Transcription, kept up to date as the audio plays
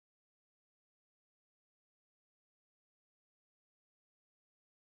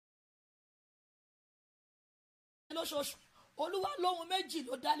lóṣooṣù olúwa lóhun méjì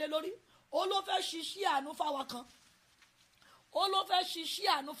ló dálé lórí. Ó ló fẹ́ ṣiṣẹ́ àánú fáwa kan, ó ló fẹ́ ṣiṣẹ́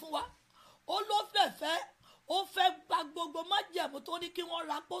àánú fún wa, ó ló fẹ́ gba gbogbo májẹ̀mú tó ní kí wọ́n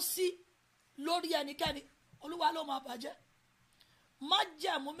rapó sí lórí ẹnikẹ́ni, olúwa ló máa bàjẹ́.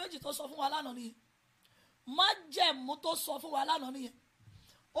 Májẹ̀mú méjì tó sọ fún wa lánàá nìyẹn, májẹ̀mú tó sọ fún wa lánàá nìyẹn.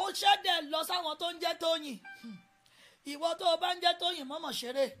 Ó ṣẹ́dẹ̀ lọ sáwọn tó ń jẹ́ Tóyìn. Ìwọ tó o bá ń jẹ́ Tóyìn mọ́mọ́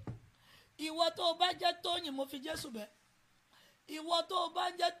ṣeré, ìwọ tó o bá jẹ́ Tóyìn mo fi Jésù bẹ̀, ìwọ tó o bá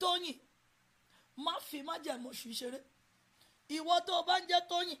ń jẹ́ Tóyìn má fi májẹ̀mú oṣù ṣeré. Ìwọ tó o bá ń jẹ́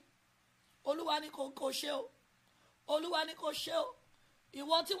Tóyìn olúwa ní kò ṣe o, olúwa ní kò ṣe o.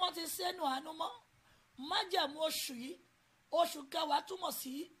 Ìwọ tí wọ́n ti sẹ́nu àánú mọ́, májẹ̀mú oṣù yìí, oṣù kẹwàá túmọ̀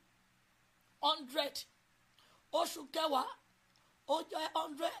sí 100, oṣù kẹwàá ó jẹ́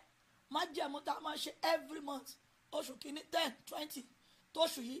 100. Májẹ̀mú tá a máa ṣe every month, oṣù kìíní 10, 20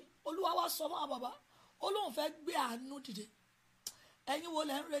 tóṣù yìí olúwa wá sọ fún àwọn bàbá olóhùn fẹ́ gbé àánú dìde. Ẹ̀yin wo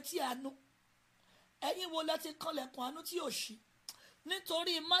lẹ ń retí àánú? Ẹ̀yin wo lẹ ti kanlẹ̀kùn àánú tí ò ṣí?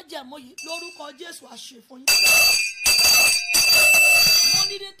 Nítorí májẹ̀mú yìí lórúkọ Jésù á ṣe fún yín. Mo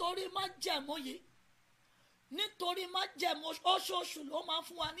ní nítorí májẹ̀mú yìí, nítorí májẹ̀mú oṣooṣù ló máa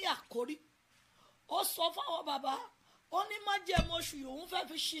fún wa ní àkórí. Ó sọ fún àwọn bàbá, ó ní májẹ̀mú oṣù yìí òun fẹ́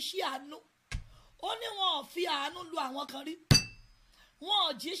fi ṣiṣẹ́ àánú. Ó ní wọn ò fi àánú lu àwọn kan rí, wọn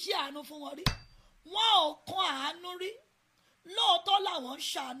ò jíṣẹ́ àánú fún wọn rí, wọn ò kan àánú rí. Lóòótọ́ làwọn ń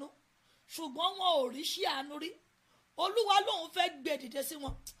ṣàánú ṣùgbọ́n wọn ò rí sí àánú rí. Olúwa lòun fẹ́ gbé dìde sí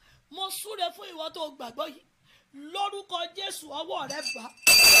wọn. Mo súre fún ìwọ tó gbàgbọ́ yìí lórúkọ Jésù, ọwọ́ rẹ bá.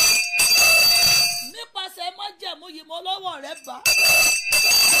 Nípasẹ̀ májẹ̀mú yìí mo lọ́wọ́ rẹ bá.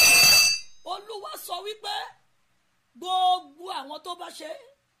 Olúwa sọ wípé gbogbo àwọn tó bá ṣe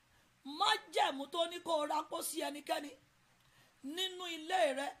májẹ̀mú tó ní kó rapó sí ẹnikẹ́ni nínú ilé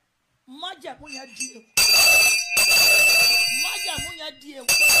rẹ, májẹ̀mú yẹn di èwọ̀. Májẹ̀mú yẹn di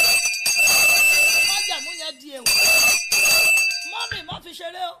èwọ̀. Májẹ̀mú yẹn di èwọ̀. Mọ́mì má fi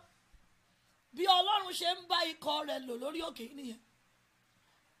ṣeré o. Bí Ọlọ́run ṣe ń bá ikọ̀ rẹ̀ lò lórí òkè nìyẹn.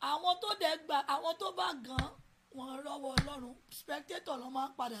 Àwọn tó dẹ̀ gbà, àwọn tó bá gan wọn rọ́wọ́ Ọlọ́run, spectator ló máa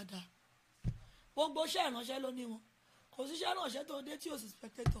ń padà dà. Gbogbo iṣẹ́ ìránṣẹ́ ló ní wọn. Kò sí iṣẹ́ ìránṣẹ́ tó dé tí ò sí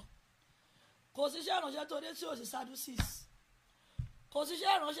spectator. Kò sí iṣẹ́ ìránṣẹ́ tó dé tí ò sí Sadducees. Kò sí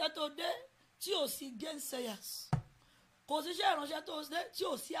iṣẹ́ ìránṣẹ́ tó dé tí ò sí gainsayers. Kò sí iṣẹ́ ìránṣẹ́ tó dé tí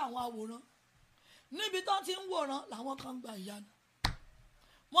ò sí àwọn àwòrán. Níbi tó ti ń wòran làwọn kan gba ìyanu.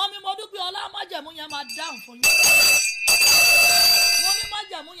 Mo dúpẹ́ ọlá májẹ̀mú yẹn máa dáhùn fún yín. Mo ní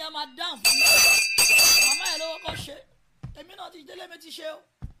májẹ̀mú yẹn máa dáhùn fún yín. Màmá ẹ̀ lówó kọ́ ṣe, èmi náà ti délé mi ti ṣe o.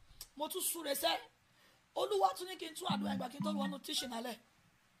 Mo tún súre sẹ́. Olúwa tún ní kí n tún àdúrà ẹgbà kí n tó wọnú tíṣì nálẹ̀.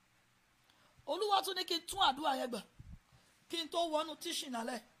 Olúwa tún ní kí n tún àdúrà yẹn gbà kí n tó wọnú tíṣì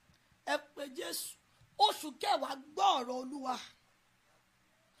nálẹ̀. Ẹ pé Jésù. Oṣù kẹwàá gbọ́ ọ̀rọ̀ Olúwa.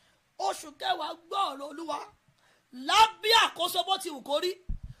 Oṣù kẹwàá gbọ́ ọ̀rọ̀ Olúwa. Lábẹ́ àkóso bó ti wù kó rí.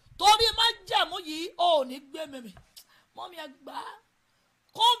 Torí májẹ̀mú yìí ò ní gbé mímì. Mọ́mí ẹ gbà á.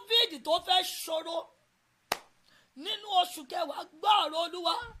 COVID tó fẹ́ ṣòro nínú oṣù kẹwàá gbọ́ ọ̀rọ̀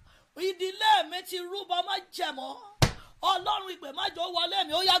Olúwa. Ìdílé mi ti rúbọ májẹ̀mú. Ọlọ́run ìpè májò wọlé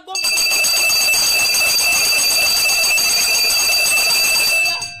mi ó yá gbọ́.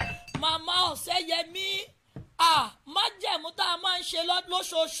 Màmá Ọ̀sẹ́yẹmí, májẹ̀mú tá a máa ń ṣe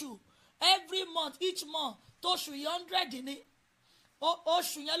lóṣooṣù, every month, each month, tóṣù 100 ni.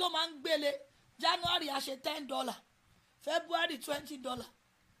 Oṣù yẹn ló máa ń gbélé. January a ṣe $10, February $20,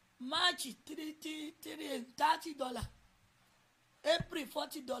 March $30, April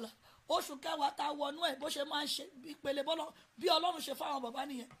 $40. Oṣù kẹwàá tá a wọnú ẹ̀ bó ṣe máa ń ṣe ìpele bí Ọlọ́run ṣe fáwọn bàbá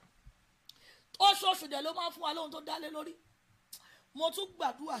nìyẹn. Oṣooṣù dẹ̀ ló máa ń fún wa lóhun tó dálé lórí. Mo tún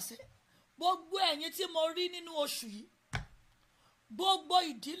gbàdúrà sẹ́ gbogbo ẹ̀yin tí mo rí nínú oṣù yìí, gbogbo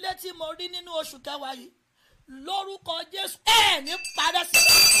ìdílé tí mo rí nínú oṣù kẹwàá yìí, lórúkọ Jésù ẹ̀ ní padà sí.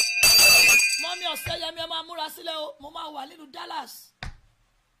 Mọ́mí Ọ̀sẹ́yẹmí ẹ máa múra sílẹ̀ o. Mo máa wà nínú Dallas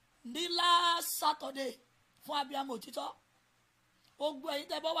ní last Saturday fún abiyamọ òtítọ́. Gbogbo ẹ̀yin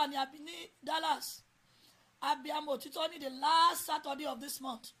tẹ́ bọ́ wà ní Dallas, abiyamọ òtítọ́ ní the last Saturday of this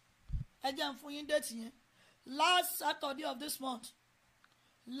month. Ẹ jẹ́ n fún yín déètì yẹn. Last Saturday of this month.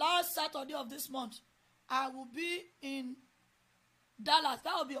 Last Saturday of this month, I will be in Dallas.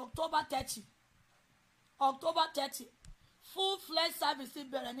 That will be October 30. October 30. Full-fledged service ti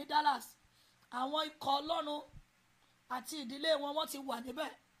bẹ̀rẹ̀ ní Dallas. Àwọn ikọ̀ Ọlọ́run àti ìdílé wọn wọ́n ti wà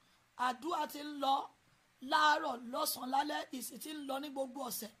níbẹ̀. Àdúrà ti ń lọ láàárọ̀ lọ́sàn-án lálẹ́. Ìsìn ti ń lọ ní gbogbo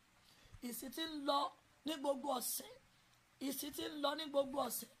ọ̀sẹ̀. Ìsìn ti ń lọ ní gbogbo ọ̀sẹ̀. Ìsìn ti ń lọ ní gbogbo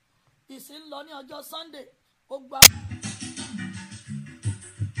ọ̀sẹ̀. Ìsìn ń lọ ní ọjọ́ Sunday. Gbogbo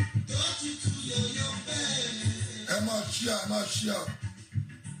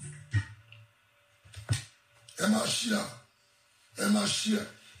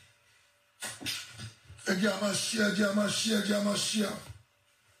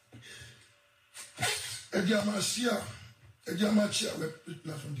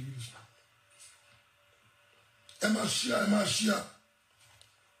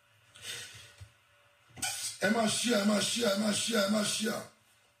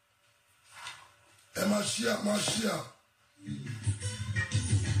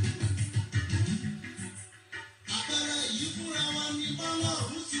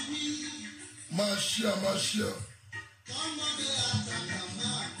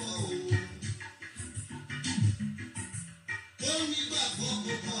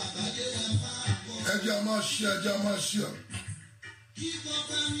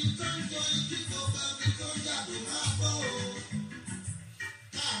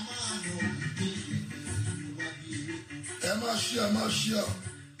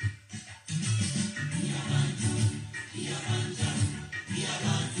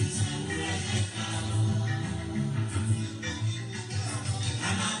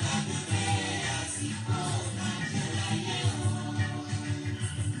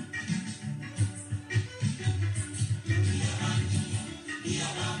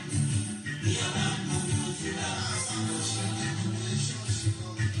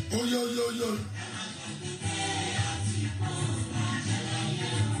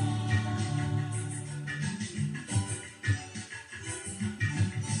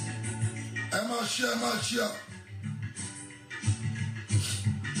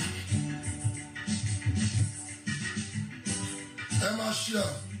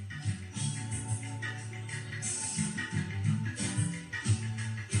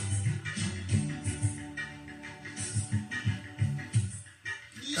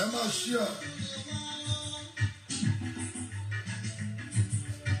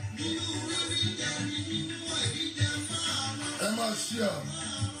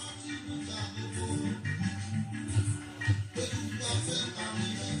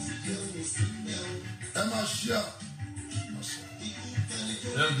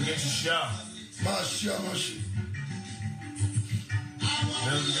Let's begin to share.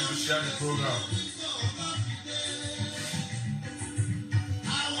 Let's begin to share the program.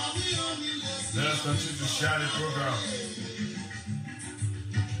 Let us continue to share the program.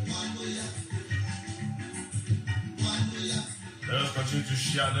 Let us continue to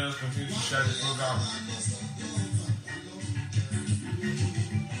share. Let us continue to share the program.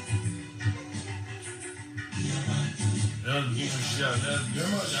 Let us begin to share. Let us begin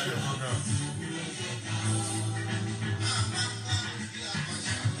to share the program.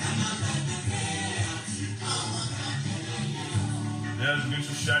 Let us begin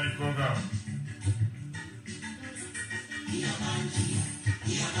to share the program.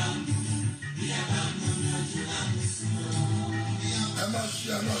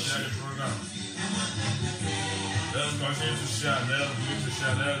 Share the program. Let us continue to share. Let us begin to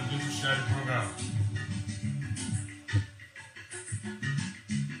share. Let us begin to share the program.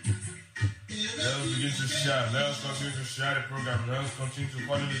 Let us begin to share. Let us continue to share the program. Let us continue to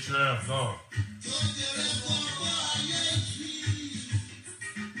follow the trail of God.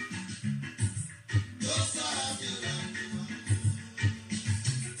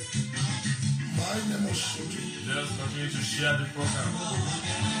 Let us continue to share the program.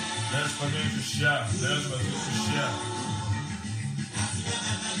 Let us continue to share. Let us continue to share.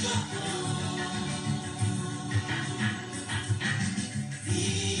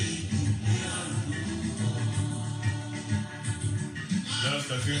 Let us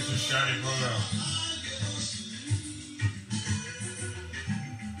continue to share the program.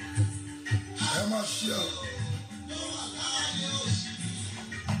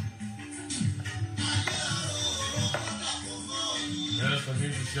 Let us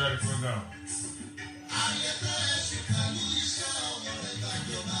continue to share the program.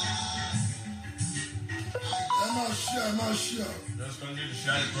 Let us continue to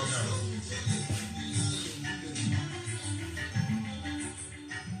share the program.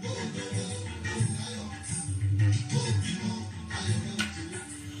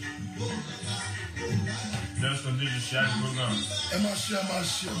 Let us continue to share the program.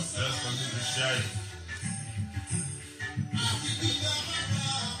 Let us continue to share it.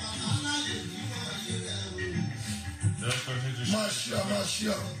 Let us continue to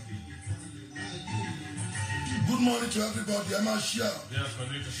share. Good morning to everybody. Let us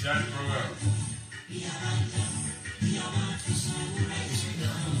continue to share the program.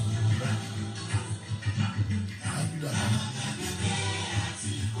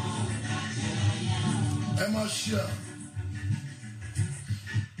 share.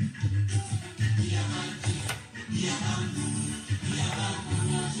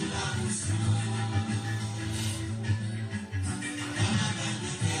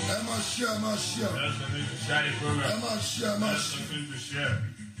 Share. Let's continue to share the program. Share. Let's continue to share.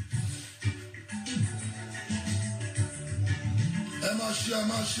 Share. Let's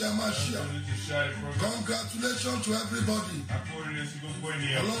continue to share the program. Congratulations to everybody.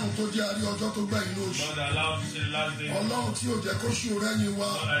 Ọlọ́run tó jẹ́ àrí ọjọ́ tó gbẹ̀yìn lóṣù. Lord, allow us to see the last day. Ọlọ́run tí ò jẹ́ kó ṣù rẹ́yìn wá.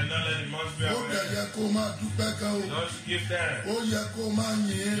 Lord, I know that it must be Ó our dẹ̀ yẹ kó máa dúpẹ́ gan o. Just give thanks. Ó yẹ kó máa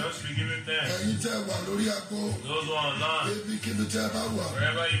yìn. Just be giving thanks. Ẹ̀yin tẹ́ wà lórí ago. Those who are online, Ibikíbi tẹ́ bá wà.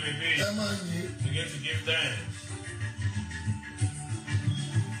 wherever you may be, Ẹ máa yìn. begin to give thanks.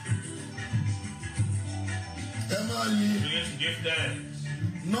 Ẹ máa yìn. Begin to give thanks.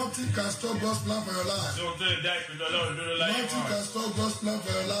 Nothing can stop God's plan for your life. So to the die, because Lord do like you Nothing can stop God's plan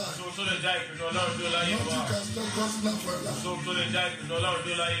for your life. So the die, because Lord do like you Nothing can stop God's plan for your life. So to the die, because Lord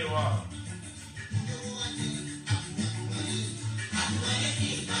do like you are.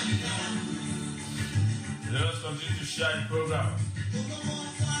 Let us continue to share the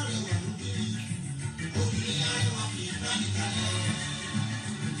program.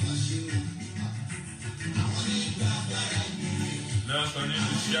 Let us continue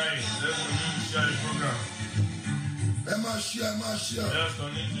to share it. Let us continue to share the program. Ẹ máa share. Let us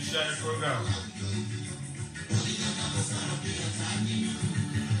continue to share the program.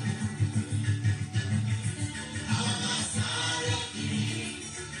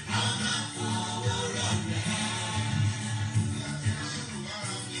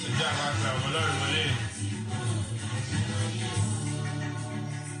 Ẹ jẹ́ àwọn àgbà ọmọ Ọlọ́run wọlé.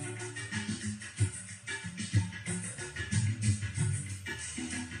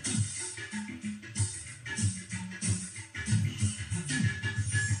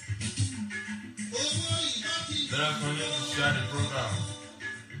 Let us continue to share the program.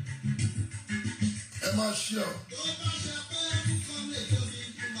 Ẹ máa share.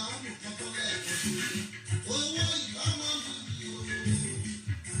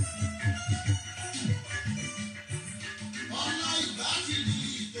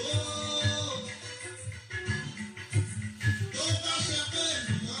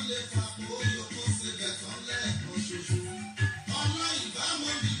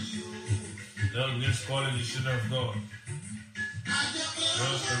 Let us begin calling the children of God.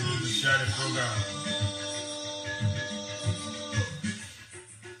 Let us continue to share the program.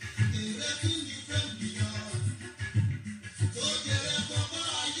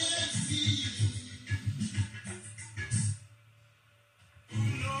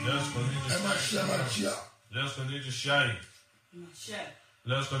 Let us continue to share. Let us continue to share it.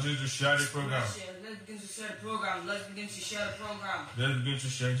 Let us continue to share the program. Let's begin to share the program. Let's begin to share the program. Let's begin to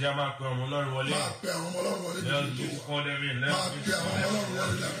share. Jẹ́ máa pe ọmọ Ọlọ́run wọlé. Máa pe àwọn ọmọ Ọlọ́run wọlé Let us níbi begin tó to wà. call them in. Let Máa us pe begin to àwọn ọmọ Ọlọ́run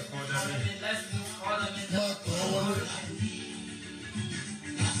wọlé níbi tó call wà. them in. Let's begin to call them in. Máa pe wọ́n wọlé.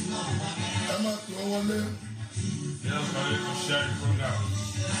 Ẹ máa pe wọ́n wọlé. Let us continue to share the program.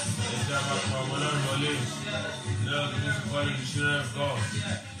 Jẹ́ máa pe ọmọ Ọlọ́run wọlé. Let us begin to call the children of God.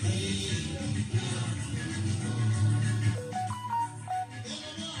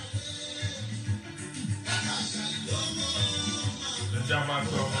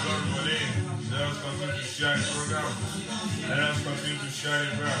 Let us continue to share the program. Let us continue to share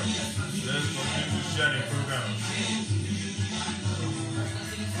the program. Let us continue to share the program. Let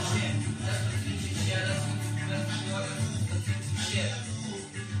us continue to share.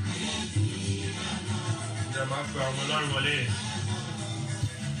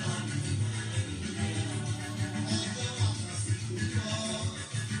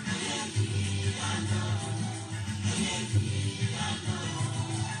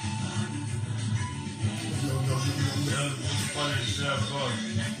 Of God,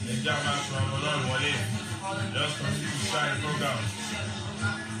 the Jama from Lord Wale, just continue to share the program.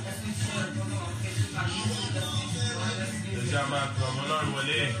 The Jama from Lord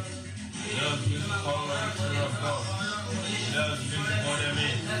Wale, just begin to call the children of God. Just begin to call them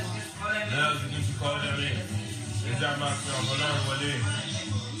in. Just begin to call them in. The Jama from Lord Wale.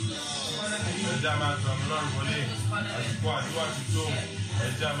 The Jama from Lord Wale. As you go and do what you do, the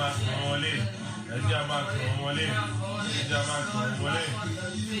Jama from Wale. The Jama from Wale. The Jama from Wale.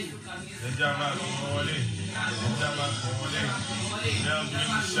 The Jama from Wale. The Jama from Wale. Let us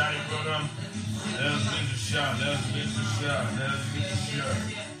begin to share the program. Let us begin to share. Let us begin to share. Let us begin to share.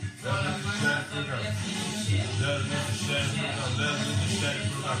 Let us begin to share the program. Let us begin to share the program. Let us begin to share the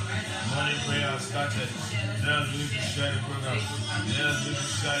program. Morning prayer has started. Let us begin to share the program. Let us begin to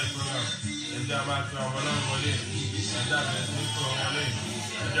share the program. The Jama from Wale. The Jama from Wale.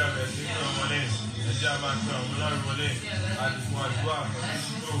 The Jama from Wale. The ẹjẹ́ a máa pe àwọn ọlọ́run wọlé àti fún àdúrà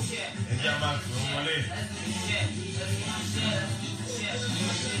àtúntò ẹjẹ́ a máa pe wọn wọlé.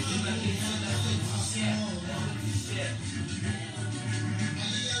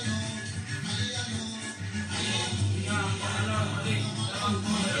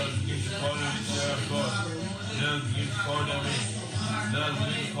 Let's begin to call them in. Let's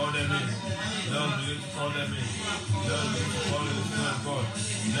begin to call them in. Let's begin to call them in. Let's begin to call the Spirit of God.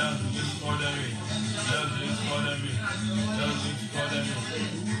 Let's begin to call them in. Let's begin to call them in. Let's begin to call them in.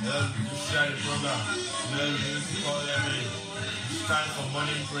 Let's begin to share the program. Let's begin to call them in. It's time for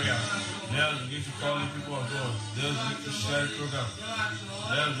morning prayer. Let's begin to call the people of God. Let's begin to share the program.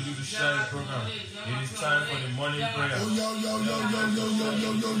 Let's begin to share the program. It is time for the morning prayer. Ó yá.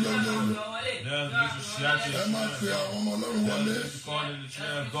 Let's begin to share the Ẹ máa pe àwọn ọmọ Ọlọ́run wọlé. Let's begin to call the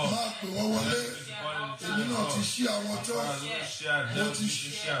children of God. Máa pè wọ́n wọlé. Èmi náà ti ṣí àwọn tó. Let's begin to share. Let's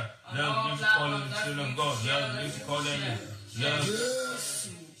begin to call the children of God. Let's begin to call them in. Jésù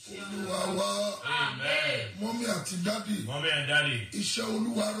Olúwa wa. Amen. Mọ́mí àti dádì. Mommy and daddy. Iṣẹ́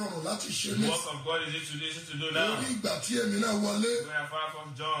Olúwa rọrùn láti ṣe The ní. work of God is it to listen to do now. Lórí ìgbà tí èmi náà wọlé. We are far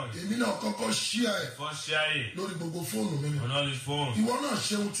from joy. Èmi náà kọ́kọ́ ṣíà ẹ̀ First share it lórí gbogbo fóònù mi. on all his phone. Ìwọ náà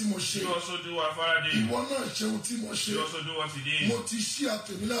ṣe ohun tí mo ṣe. You also do what Father did. Ìwọ náà ṣe ohun tí mo ṣe. You also do what he did. Mo ti ṣíà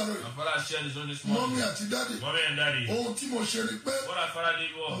tèmi láàárọ̀ yìí. And Father shared his own this Mọ́mí morning. àti dádì. Mommy and daddy. Ohun tí mo ṣe ni pé What our Father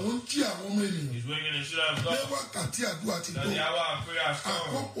did mò was ń jí àwọn ọmọ ènìyàn. he's waking the children of Pé God. wákàtí àdúrà ti That tó. the hour of prayer has come.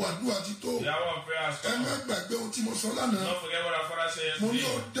 Àkókò àdúrà ti tó. The hour of prayer has Ẹ má come. gbàgbé ohun tí mo sọ lánàá. Don't forget what our Father said Mo ní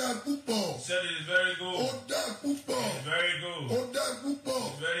ó yesterday. dáa púpọ̀. He said it is very Ó good. dáa púpọ̀. It's very good. Ó dáa púpọ̀.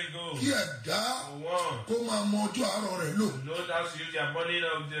 It's very good. Kí ẹ̀dá For one, kó máa mọ ọjọ́ àárọ̀ rẹ̀ lò to know how to use their morning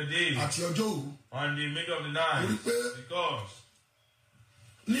of the day àti ọjọ́ òru. on the middle of the night. Torí pé Because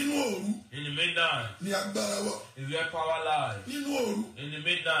nínú òru in the midnight ni agbára wà. is where power lies. Nínú òru In the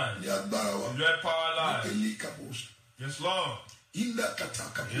midnight ni agbára wà. is where power lies. Eli kabos. Yes, Lord. Inda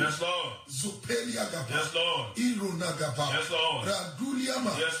kataka. Yes, Lord. Zopeli agaba. Yes, Lord. Irona gaba. Yes, Lord.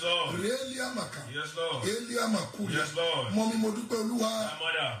 Raduliama. Yes, Lord. Reliamaka. Yes, Lord. Eliamakulia. Yes, Lord. Mọ́mí mo dúpẹ́ Olúwa. My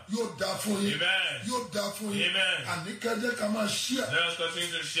mother. Yóò dáa fún yín. Amen. Yóò dáa fún yín. Amen. Àníkẹ́jẹ́ ká máa ṣíà. Let us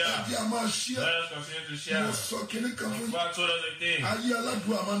continue to share. Ẹ̀jẹ̀ a máa ṣíà. Let us continue to share. Mo sọ kíní kan fún yín. God told us a thing. Ayé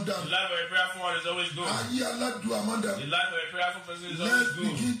aládùn máa ń The dànù. life of a prayerful one is always good. Ayé aládùn máa ń The dànù. life of a prayerful person is always Let's good.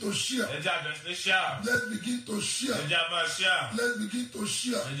 begin to share. Ẹja bẹ̀rẹ̀ sí share. Let's begin to share. Ẹja máa share. Let's begin to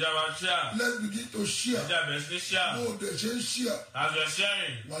share. Ẹja máa share. Let's begin to share. Ẹja bẹ̀rẹ̀ sí share. Bó o dẹ̀ ṣe ń share, As you are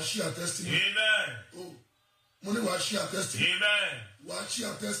sharing. wàá share testimony. Amen. Oh, mo ní wàá share testimony. Amen. Wàá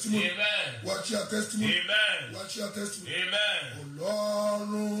share testimony. Amen. Wàá share testimony. Amen. Wàá share testimony. Amen.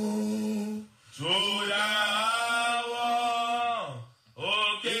 Ọlọ́run Tó dáwọ́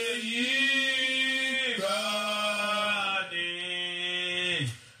òkè yìí gbà ní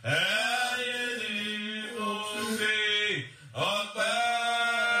ẹ̀yìn ni mo fi ọpẹ́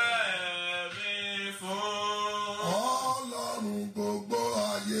mi fún. Ọlọ́run gbogbo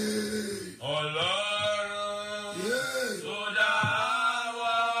ayé. Ọlọ́run Yeah. tó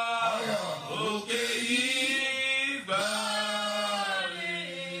dáwọ́ Aya. òkè yìí gbà ní.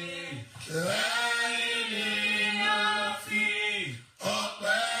 Ẹ̀yin ni mo fi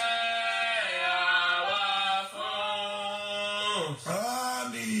ọpẹ́ àwa fún.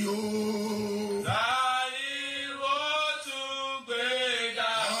 Ani o. Tani ó tún gbéga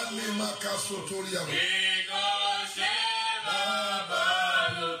Ani makaso torí àbọ̀. iná ṣe bàbá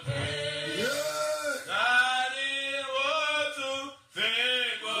lókè? Yeah. Tani ó tún fi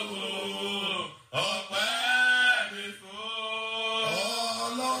gbogbo ọpẹ́ mi fún?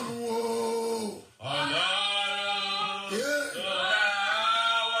 Ọlọ́run o. Ọlọ́run Yeah. tó dá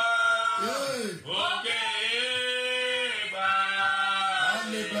wa. Yeah. Òkè ìgbà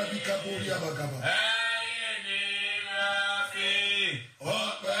Ale brabi kabori abagaba. ẹ̀yin ni a fi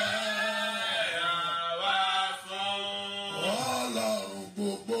ọpẹ́ àwa fún. Ọlọ́run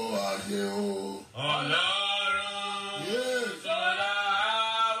gbogbo ayé o. Ọlọ́run Yeah. tó dá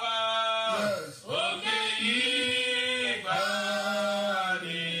wa. Yes. Òkè ìgbà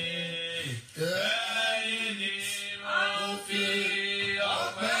ni ẹ̀yin ni a fi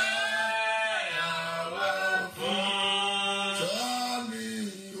ọpẹ́ àwa fún. Tani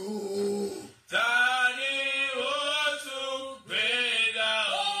o. Tani ó tún gbéga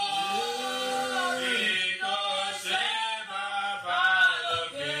o? Iná ṣe bàbá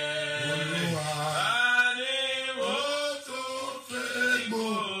lókè. Olúwa. Tani ó Tó fẹ́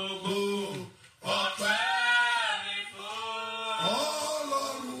gbogbo. ọpẹ́ mi fún?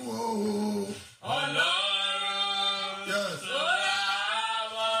 Ọlọ́run o. Ọlọ́run Yes. tó dá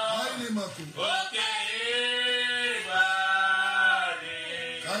wa. Aini mako. Òkè ìgbà ni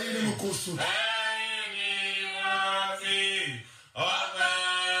Aini moko so. ẹ̀yin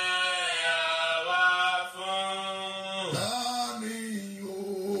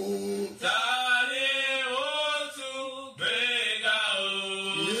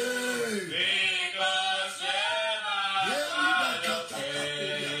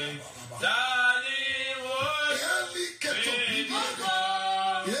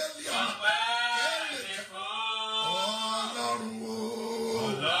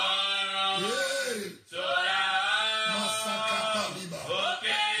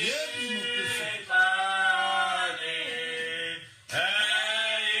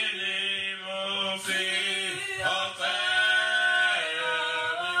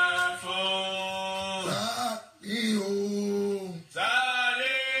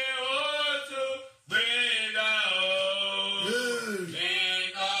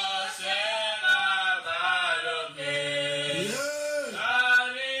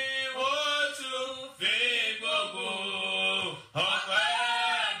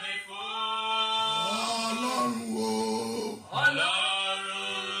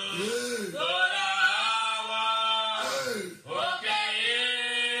Hey. Lọ́la wá. Hey. Òkè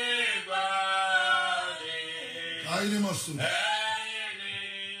ìgbà ni. Ayé mọ̀ sùn. Ẹ̀yin ni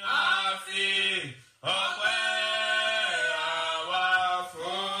a fi ọpẹ́ àwa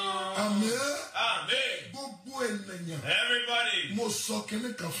fún. Àmín. Àmín. Gbogbo ènìyàn. Everybody. Mo sọ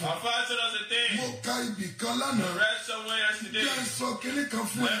kíní kan fún Our ọ. father does a thing. Mo ka ibì kan The lánàá. rest somewhere yesterday. Jẹ́ sọ kíní kan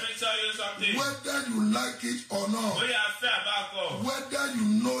fún Let ẹ. me tell you something. Whether you like it or not. Bóyá a fẹ́ àbákọ̀. Whether you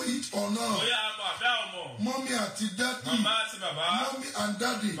know it or not. Bóyá a mọ̀ àbẹ́ ọmọ. Mommy àti daddy. Màmá àti bàbá. Mommy and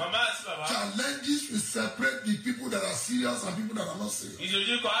daddy. Màmá àti bàbá. Challenges will separate the people that are serious and people that are not serious.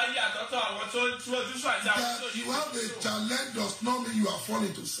 Ìdòjúkọ ayé àtọ́tọ̀ àwọn tó ojúṣọ àti àwọn tó That you have a challenge does not mean you are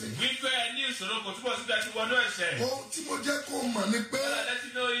falling to sin. wípé ẹ ní ìṣòro kò túbọ̀ sí pé wọnú ẹ̀ṣẹ̀. Ohun tí mo jẹ́ kó mọ̀ ni pé Bọ́lá lẹ́tí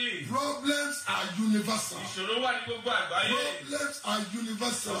náà yìí. problems are universal. Ìṣòro wà ní gbogbo àgbáyé. Problems are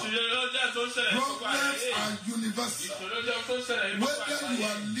universal. Ìṣòro ló jẹ́ tó ń ṣẹlẹ̀ ní gbogbo Problems àgbáyé. are universal. Ìṣòro jẹ́ tó ń ṣẹlẹ̀ ní gbogbo Whether you àgbáyé.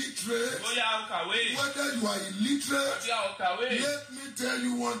 are literate, Bóyá o kàwé. whether you are illiterate, Àti àwọn kàwé. let me tell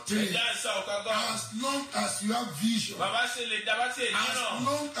you one thing. Ẹ̀já ìṣọ̀ kankan. As long as you have vision, Bàbá ṣe lè dábàá sí èyí as náà.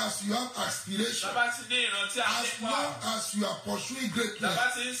 long as you have aspiration, Bàbá ti ní ìrántí as àṣepọ̀. long as you are pursuing greatness,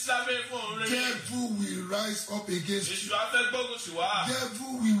 Bàbá ti ń sábẹ́ fún òun rere. devil will rise up against you. Èṣù afẹ́ gbógun sí wa.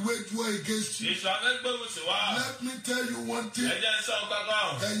 Devil will wage war against you. Èṣù afẹ́ gbógun sí wa. Let me tell you one thing. Ẹ̀jẹ̀ ìṣọ̀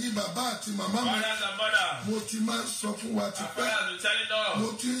kankan. Ẹ̀yin bàbá àti màmá mi, Fathers and mothers. mo ti máa ń sọ fún wa Our tipẹ́. fathers will tell it all.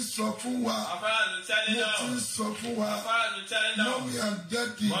 Mo ti ń sọ fún wa. Our fathers will tell it Mo ti ń all. sọ fún wa. Our fathers will tell it all. Mommy and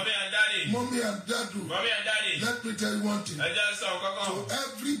daddy. Mommy and daddy. Mommy and daddy. Mommy and daddy. Let me tell you one thing. Ẹ̀jẹ̀ ìṣọ̀ kankan. To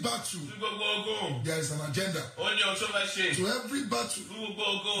every battle, Fún gbogbo ogun. there is an agenda. Ó ní ohun tó fẹ́ ṣe. To every battle, Fún gbogbo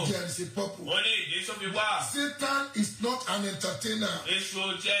ogun. there is a purpose. Ó ní ìdí tó fi wá. Satan is not an entertainer. Èṣù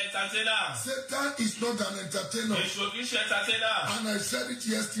jẹ́ entertainer. Satan is not an entertainer. Èṣù kì í ṣe entertainer. And I said it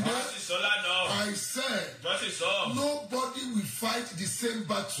Wọ́n yesterday. sì sọ lánàá. I said, Wọ́n sì sọ. nobody will fight the same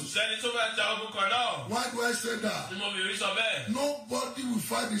battle. Sẹ́ni tó fẹ́ ja ogun kan náà. Why do I say that? Tí mo fi rí sọ bẹ́ẹ̀. Nobody will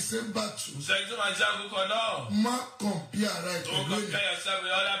fight the same battle. Sẹ́ni tó máa ja ogun kan náà. Má compare right Don't pẹ̀lú compare ènìyàn. yourself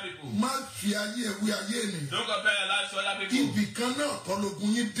with other people. Má fi ayé ẹ̀wé ayé ènìyàn. Don't compare your life to other people. Ibì kan náà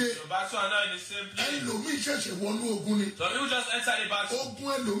kọlógun yín dé. Yorùbá tún àná in the same place. Ẹlòmíì ṣẹ̀ṣẹ̀ wọnú ogun ni. Some people just enter the battle. Ogun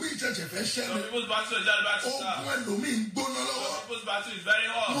ẹlòmíì ṣẹ̀ṣẹ̀ fẹ́ Some ṣẹlẹ̀. people's battle is just about to Ogun start. ẹlòmíì ń gbóná Some lọ́wọ́. people's battle is very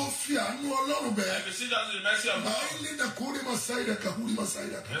hot. Mo fi àánú Ọlọ́run bẹ̀. If you see just the mercy of God. Báyìí ní Dàkúrí Màsáìdà Kàhúrí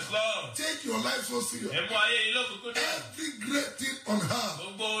Màsáìdà. Yes, Lord. Take your life so serious. Ẹ̀mú ayé yìí lókùnkùn dé. Every great thing on earth,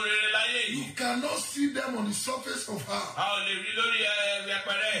 Gbogbo rere láyé you yìí. cannot see them on the surface of earth. A ò lè rí lórí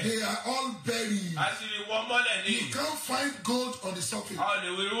ẹ̀pẹ̀rẹ̀. They are all buried. A sì lè wọ mọ́lẹ̀ ní. You can't find gold on the surface. A ò lè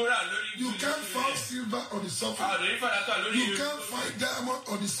wí wúrà lórí You can't find silver on the A ò surface. lè rí fàdákà lórí You can't find diamond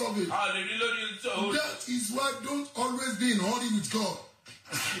on the surface. A ò lè rí lórí tó. That is why don't always be in hurry with God.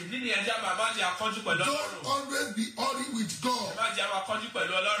 Ìdí ni ẹja bàbá jẹ́ akọ́jú pẹ̀lú Don't Ọlọ́run. always be hurry with God. Ẹ má jẹ́ àwọn akọ́jú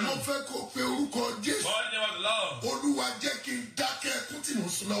pẹ̀lú Mo Ọlọ́run. fẹ́ kó pe orúkọ Jésù. God name of the Lord. Olúwa jẹ́ kí n dákẹ́ ẹkún tí mò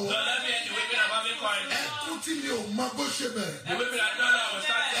ń sùn lọ́wọ́. Don't let me end the weeping about me crying. Ẹkún tí mi ò mọ bó ṣe bẹ̀rẹ̀. The weeping I don't know was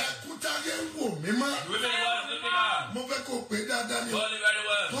started. Ẹkún táyé ń wò mí mọ́. The weeping the world is looking at. Mo fẹ́ kó pe dáadáa ni o. God very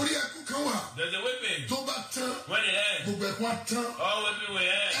well. Torí ẹkún kan wà There's a weeping. tó bá tán When it ends, gbogbo ẹkún á tán. all weeping will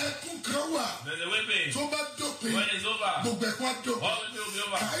end. Ẹkún kan wà There's a weeping. tó bá dópin When it's over, gbogbo ẹkún á dópin. all weeping will be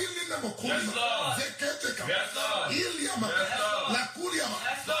over. Kàílì náà mọ̀ kó mi Yes, mọ̀. Lord. Zẹ́kẹ́tẹ̀kà. Yes, Lord. Ìlíàmà. Yes, Lord. Làkúrìàmà.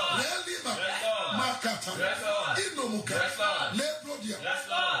 Yes, Lord. Lẹ́límà. Yes, Lord. Mákàtà. Yes, Lord. Ìnòmùkà. Yes, Lord. Lẹ́bùrọ̀dìà. Yes,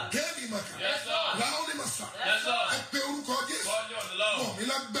 Lord. Kẹ́ẹ̀lìmàkà. Yes, Lord. Láólímàsà. Yes, Lord. Ẹ pe orúkọ Jésù. God name of the Wọ̀ Lord. mí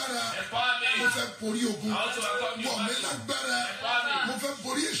lágbára. Empower Mo me. fẹ́ borí ogun. I want to welcome you Wọ̀ mí back. lágbára. Empower me. Mo fẹ́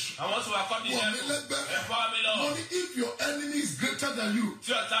borí èṣù. I want to welcome you. Wọ̀ mí devil. lágbára. Empower me, Mo Lord. ní if your enemy is greater than you,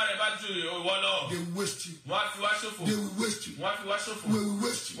 Tí ọ̀tá rẹ̀ bá ju ìwọ lọ, they will waste you. wọ́n á fi wá ṣòfò. They will waste you. Wọ́n á fi wá ṣòfò. We will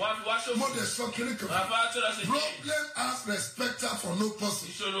waste you. Wọ́n á fi wá ṣòfò. Mo dẹ̀ sọ kiri kan. Wọ́n á fi wá tó lọ sí ìdí. Problem has respect for no person.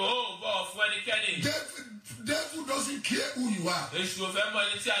 Ìṣòro ó bọ̀ fún ẹnikẹ́ni. Devil doesn't care who you are. Èṣù ò fẹ́ mọ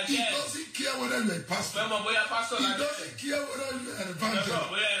ẹni tí a He jẹ́. doesn't care whether you're a Fẹ́ pastor. mọ bóyá pásítọ̀ He láti doesn't care whether you're an Fẹ́ mọ evangelist.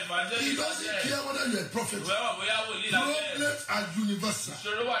 bóyá He evangelist doesn't láti care whether you're a prophet. Fẹ́ mọ bóyá wòlíì láti Problems are universal.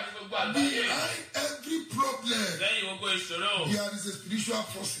 Ìṣòro wà ní gbogbo àgbáyé. Behind every problem, Lẹ́yìn gbogbo ìṣòro. there is a spiritual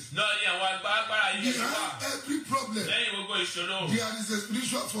forces. Náà ni àwọn agbára yìí wà. Behind every problem, Lẹ́yìn gbogbo ìṣòro. there is a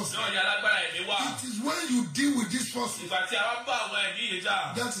spiritual force. Náà ni alágbára ẹ̀mí wà. It is when you deal with these forces, Ìgbà tí a bá bá àwọn ẹ̀mí yìí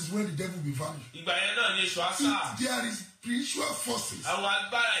jà. that is when the devil will vanish. Ìgbà yẹn náà ni èṣù á sá. There is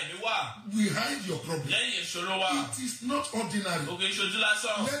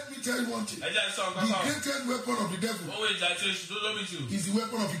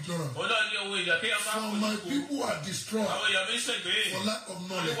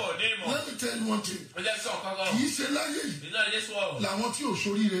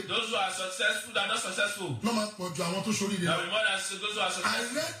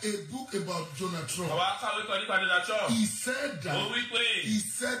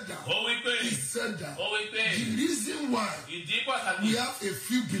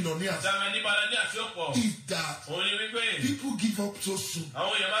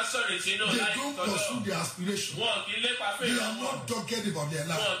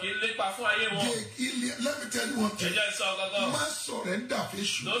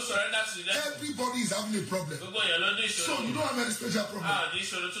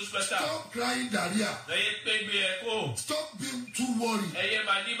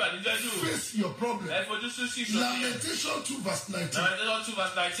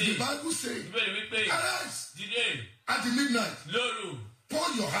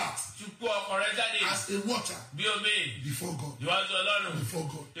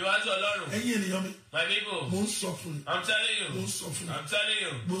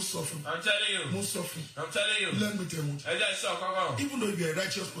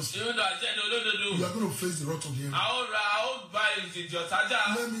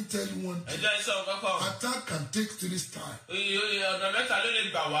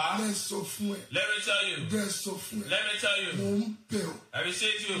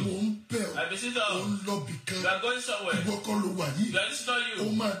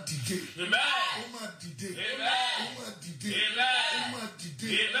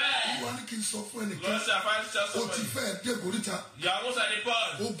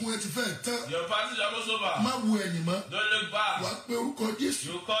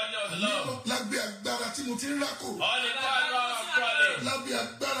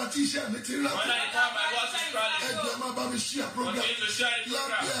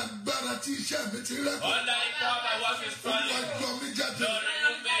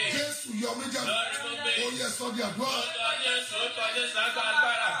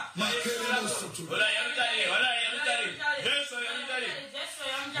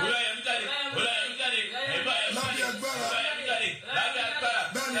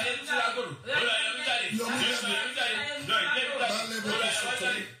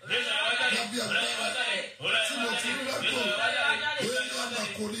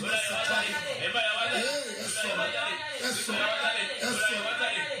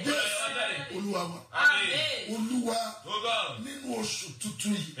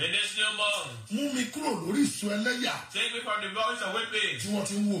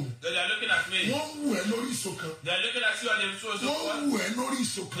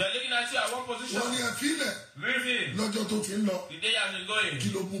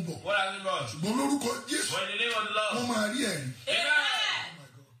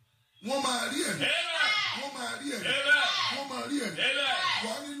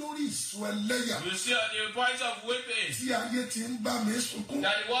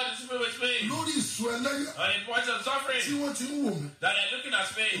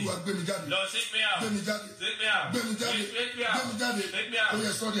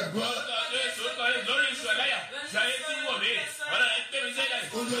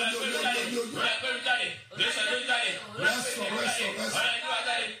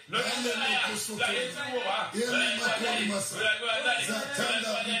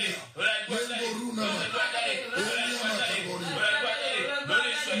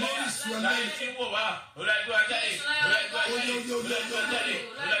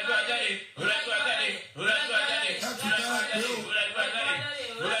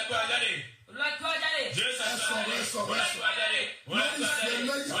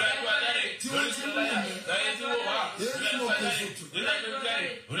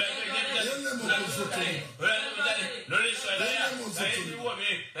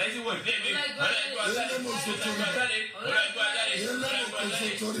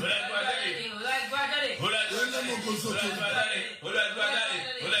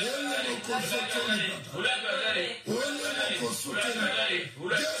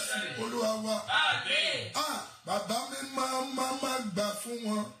Bàbá mi máa gbà fún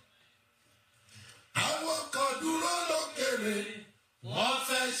wọn. Àwọn kan dúró lókèrè. Wọ́n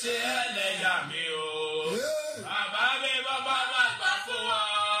fẹ́ ṣe ẹlẹ́yà mi o. Bàbá mi bàbá máa gbà fún wọn.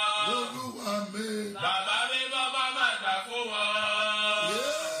 Olúwa mi. Bàbá mi bàbá máa gbà fún wọn.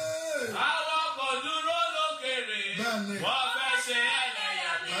 Àwọn kan dúró lókèrè. Wọ́n fẹ́ ṣe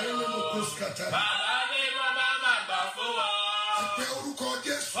ẹlẹ́yà mi o. Bàbá mi bàbá máa gbà fún wọn. Pé orúkọ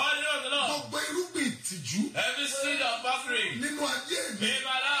Jésù. Call the name of the Lord. Gbogbo irúgbìn ìtìjú. Every seed of buffering Nínú ayé mi. in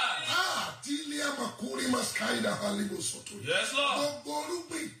my life. Tí ilé àmàkùnrin Maskaida Halibo Soto. Yes, Lord. Gbogbo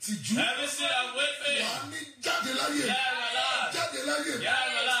irúgbìn ìtìjú. Every seed of weeping. Wà ní jáde láyé. Yeah, my Lord. Jáde láyé. Yeah,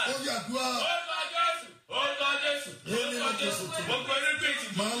 my Lord. Ó yàdúrà. Orúkọ Jésù. Orúkọ Jésù. Gbogbo irúgbìn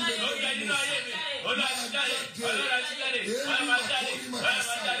ìtìjú. Ó yẹ nínú ayé mi. Olúwa ti jáde. Olúwa ti jáde. Olúwa máa jáde. Olúwa máa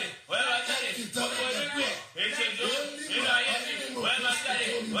jáde. Olúwa máa jáde. Gbogbo irúgbìn ìtìjú nínú ayé mi. Olúwa máa jáde.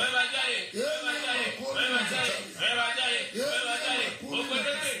 Olúwa máa jáde. Olúwa máa jáde. Olúwa máa jáde. Olúwa máa jáde. Olúwa máa jáde. Gbogbo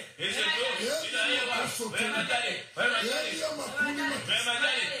irúgbìn ìtìjú nínú ayé wa. Olúwa máa jáde. Olúwa máa jáde. Olúwa máa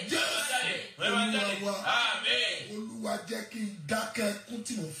jáde. Olúwa máa jáde. Amen. Olúwa jẹ́ kí n dákẹ́ ẹkún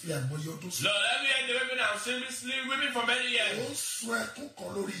tí mo fi àìmọye ọdún sùn. Lord, every end the weeping I'm seriously weeping for many years. Ó ń sun ẹkún kan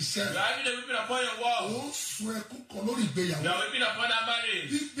lórí iṣẹ́ You rẹ̀. are having a weeping upon your wall. Ó ń sun ẹkún kan lórí You ìgbéyàwó. are weeping upon that marriage.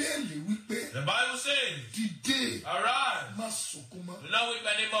 Bíbélì wípé The Bible says, dìde arise, má sunkún mọ́. do not weep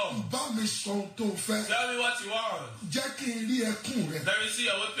anymore. Bá mi sọ ohun tó fẹ́. Tell me what you want. Jẹ́ kí n rí ẹkún rẹ̀. Let me see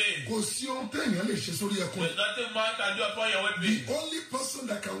your weeping. Kò sí ohun téèyàn lè ṣe sórí ẹkún There's rẹ̀. nothing man can do upon your weeping. The only person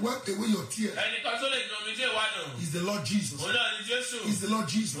that can wipe away your tears And the console is no me wa no. is the Lord Jesus. Òun náà ni Jésù. Is the Lord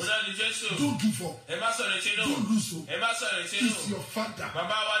Jesus. Òun náà ni Jésù. Don't give up. Ẹ má sọ̀rọ̀ ìṣe nù. Don't lose hope. Ẹ má sọ̀rọ̀ ìṣe He's nù. your father.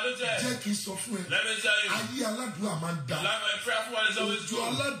 Bàbá wa ló jẹ́. Jẹ́ kí n sọ fún ẹ. Let me tell you. Ayé aládùúgbò máa ń The da. life of a prayerful one is always Òjò good.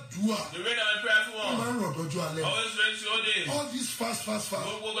 aládùúgbò The rain of a prayerful ó máa one ń rọ̀ dọ́jọ́ alẹ́. always rains all day. All this fast.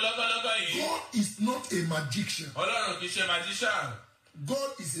 Gbogbo lọ́gọ́lọ́gọ́ yìí. God is not a magician. Ọlọ́run kì í ṣe magician.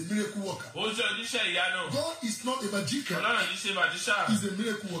 God is a miracle worker. Ó jẹ́ oníṣẹ́ ìyanu. God is not a magician. Ọlọ́run kì í ṣe magician. He's a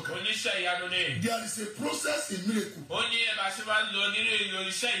miracle worker. Oníṣẹ́ ìyanu ni. There is a process in miracle. Ó ní ẹ bá ṣe máa ń lo nínú ìlú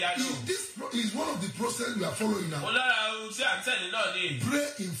oníṣẹ́ ìyanu. This is one of the process we are following now. Ọlọ́run ohun tí à ń tẹ̀lé náà ni. Pray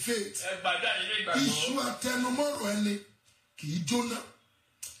in faith. Ẹ gbàdúrà nínú Iṣu ìgbàgbọ́. àtẹnumọ́rọ̀ ẹni kì í jóná.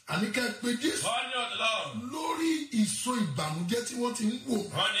 Àníkẹ́ pé Jésù Honey of the Lord. lórí ìsọ ìbànújẹ́ tí wọ́n ti ń wò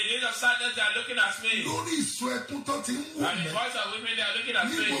mí. On the days of sadness they are looking at me. Lórí ìsọ ẹkún tó ti ń wò And the mí. voice of women they are looking at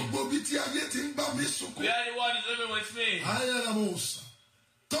Ní me. gbogbo bí tí ayé ti ń bá mi sunkún. Where the world is living with me. Ayára mo sà.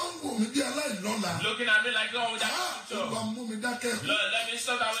 Tó ń wò mí bí aláìlọ́la. Looking at me like no without Olúwa future. mú mi dákẹ́ ẹkún. Lord, let me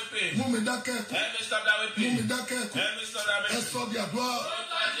stop that weeping. Mú mi dákẹ́ ẹkún. Let me stop that Mú weeping. mi dákẹ́ ẹkún. Let me stop that Ẹ weeping. sọ di àdúrà.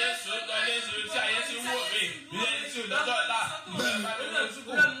 Orúkọ Jésù tí ayé ti ń wò mí. Ilé ẹni tí ò dọ́dọ̀ ọ̀la. Bẹ́ẹ̀ni.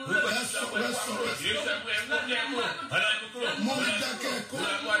 Ẹ sọ. Mú mi dákẹ́ ẹkún.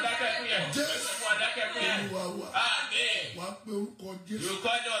 Jésù. Olúwa wa. Amen. Wà á pe orúkọ Jésù. You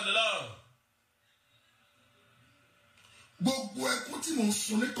call on the Lord. Gbogbo ẹkún tí mò ń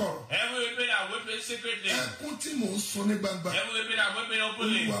sun ní kọ̀rọ̀. Every weeping I'm weeping secretly. Ẹkún tí mò ń sun ní gbangba. Every weeping I'm weeping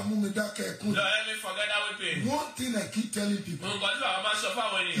openly. Olúwa mú mi dákẹ́ ẹkún. Lord, let me forget that weeping. One thing I keep telling people, Nǹkan tí àwọn máa ń sọ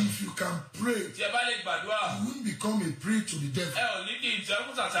fáwọn ènìyàn. if you can pray, Tí ẹ bá lè gbàdúrà, you won't become a prey to the devil. ẹ ò ní di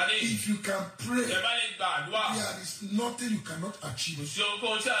ìjẹkùn sàtánì. If you can pray, Tí ẹ bá lè gbàdúrà, there is nothing you cannot kò achieve. sí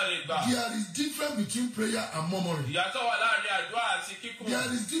ohunkóhun tí a lè gbà. There is difference between prayer and murmuring. Ìyàtọ̀ wà láàrin àdúrà àti kíkùn.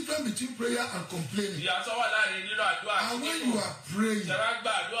 There is difference between prayer and complaining. Ìyàtọ̀ wà láàrin nínú àdúrà àti And when kíkùn. you are praying, Tí ẹ bá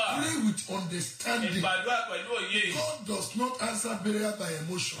gbàdúrà, pray with understanding. ìgbàdúrà pẹ̀lú òye. God does not answer prayer by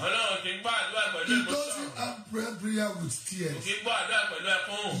emotion. Ọlọ́run kì í gbàdúrà pẹ̀lú He emotion. doesn't answer prayer with Kò tears. kì í gbàdúrà pẹ̀lú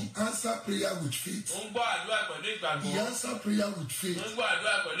ẹkún. He answers prayer with faith. Ó ń gbọ́ àdúrà pẹ̀lú He ìgbàgbọ́. answers prayer with Ó faith. ń gbọ́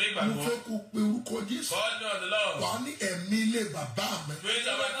àdúrà pẹ̀lú Mo ìgbàgbọ́. fẹ́ kó pe orúkọ Jésù. God of the Lord. Wà á ní ẹ̀mí ilé bàbá mi. Praise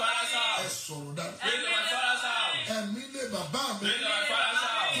of my father's Ẹ house. sọ̀rọ̀ dáadáa. Praise of my father's house. Ẹ̀mí ilé bàbá mi Praise of my father's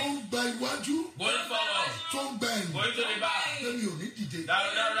house. tó ń gba iwájú Going forward. tó ń gba ẹ̀yìn. Going to the back. Lẹ́mi ò ní dìde.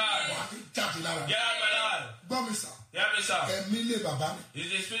 Down, down, Wà down. á ní jáde lára. Get out, my Lord. Gbọ́ mi sà. Hear me, sir. Ẹ̀mí ilé bàbá mi It's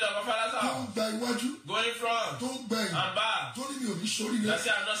the spirit of my father's tó ń house. gba iwájú Going front tó ń gba ẹ̀yìn. and back. Tó ní mi ò ní sórí rẹ̀. Let's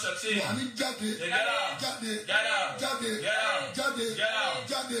say I'm not succeeding. Wà á ní jáde. Get out. Jáde. Get out. Jáde. Get out. Jáde. Get out.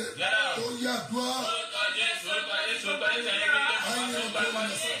 Jáde. Get out. Ó yá àdúrà. Orúkọ Jésù, orúkọ Jésù, orúkọ Jésù, ẹni kí ló ń bá wọn bá wọn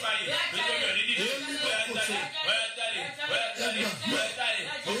ní sípa yìí. Nítorí òní dìde. Wẹ́ẹ́ jáde. Wẹ́ẹ́ jáde. Wẹ́ẹ́ jáde. Wẹ́ẹ́ jáde.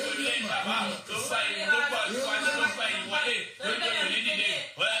 Gbogbo ilé bàbá tó fà yìí tó pọ̀ tó wá tó fà yìí wọlé. Nítorí òní dìde.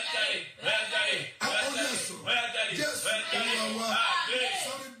 Wẹ́ẹ́ jáde. Wẹ́ẹ́ jáde. Wẹ́ẹ́ jáde. Wẹ́ẹ́ jáde. Jésù Wẹ́ẹ́ jáde. Olúwa wa. Amen.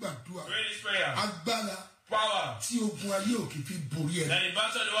 Sọ́rí gbàdúrà. Pray this prayer. Agbára Power. tí ogun ayé òkè fi borí ẹ̀. And the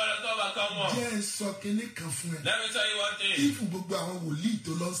battle the world has overcome one. Jẹ́ ẹ sọ kinní kan fún ẹ. Let me tell you one thing. Ìfún gbogbo àwọn wòlíì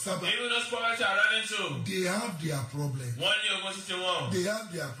tó lọ ń sábà. Even those prophets are running to. They have their problem. Wọ́n ní ogun títí wọn. They have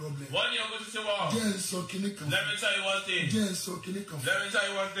their problem. Wọ́n ní ogun títí wọn. Jẹ́ ẹ sọ kinní kan Let fún me ẹ. tell you one thing. Jẹ́ ẹ sọ kinní kan fún Let ẹ. me tell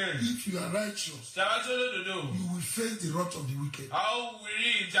you one thing. If you are righteous, Ṣàbá tó lódodo. you will face the wrath of the wicked. A ó rí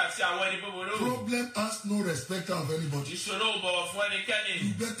ìjà sí àwọn ẹni búburú. Problem has no respecter of anybody. Ìṣòro ò bọ̀wọ̀ fún ẹnikẹ́ni.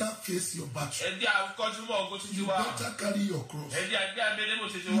 You better face your battle. Ẹdí àkọ́júmọ́ ogun títí You wa. better carry carry your cross. Ẹ jẹ́ àgbé àgbélébùú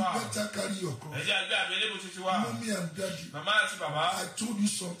títí You wá. better carry your cross. Ẹ jẹ́ àgbé àgbélébùú títí wá. Mommy and daddy, Màmá àti bàbá. I told you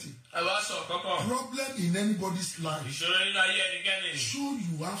something. Ẹ wá sọ kọ́kọ́. Problem in anybody's life. Ìṣòro nínú ayé ẹnikẹ́ni. Sure,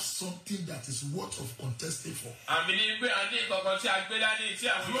 you have something that is worth of contesting for. Àmì ní pé a ní kankan tí a gbé dání tí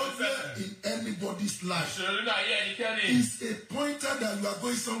àwọn yóò Problem fẹ́. in anybody's life Ìṣòro nínú ayé ẹnikẹ́ni. is a pointer that you are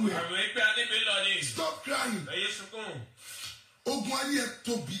going somewhere. Àmì ní pé a ní bí lọ ni. Stop crying. Ẹyẹ sunkún. Ogun ayé ẹ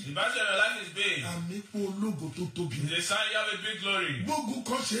tóbi. Ìbáṣẹ̀rẹ̀ life is big. Àmì pé ológo tó tóbi. It's a sign you have a big glory. Gbógun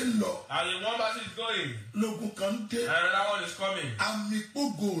kan ṣe ń lọ. And the one person is going. Lógun kan ń dé. And another one is coming. Àmì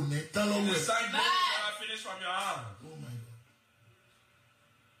gbógo ò ní tán lọ́wọ́ It's a ẹ̀. sign glory will not finish from your hand. Oh my God.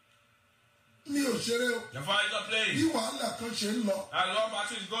 Mi ò ṣeré o. Your father is not Bí playing. wàhálà kan ṣe ń lọ. And one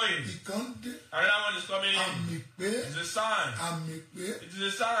person is going. Ìkan ń dé. Another one is coming. Àmì pé. It's a sign. Àmì pé. It is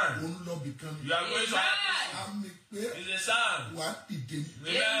a sign. Ò ń lọ bìkan ni. You are going to happen. Àmì pé. It is a sign. Wà á dìde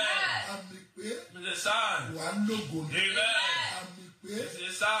ni. Amen. Àmì pé. It is a sign. Wà á lógo ni. Amen. Àmì pé. It is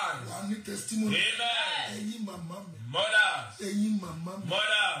a sign. Wà á ní testimony. Amen. Ẹ̀yin màmá mi. Mothers. Ẹ̀yin màmá mi.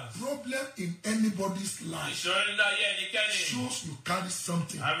 Mothers. Problem in anybody's life Ìṣòro nínú ayé ẹnikẹ́ni. shows you carry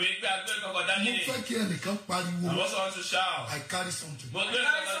something. Àmì ìgbé àgbé kankan Mo dání ni. fẹ́ kí ẹnìkan I pariwo. also want to shout. I carry something. Mo gbé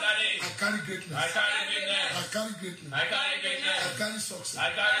kankan dání. I carry greatness. I carry greatness. I carry greatness. I carry I greatness. carry success. I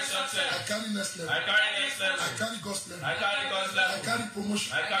carry I success. carry next level. I carry next level. I carry God's level. I carry God's I level. carry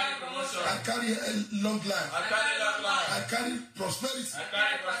promotion. I carry promotion. I carry a long life. I carry long life. I carry prosperity. I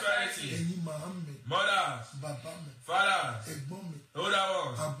carry prosperity. Ẹ̀yin màá mi, Mothers, bàbá mi, fathers, ẹ̀gbọ́n mi, older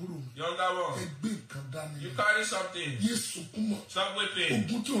ones, àbúrò mi, younger ones. ẹgbẹ́ nǹkan dání. You carry something. Yé sunkún mọ́. Stop weeping.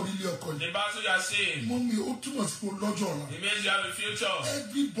 Ogun tí ò rí ilé ọkọ yìí. The battle you are seeing, Mọ́ mi, ó túmọ̀ sí pé o lọ́jọ́ ọ̀la. it means you have a future.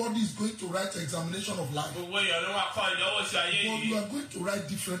 Everybody is going to write examination of life. Gbogbo èèyàn ló wà kọ́ ìdánwò sí ayé But you yìí. are going to write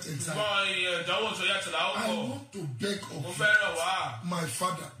different exams. Ṣùgbọ́n ìdánwò tó yàtọ̀ làwọn I kọ̀. want to beg Mo of fẹ́ you, rọ̀ wá. my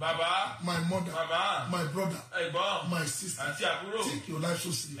father, Bàbá, my mother, màmá, my brother, ẹ̀gbọ́n, my sister. àti àbúrò. Take your life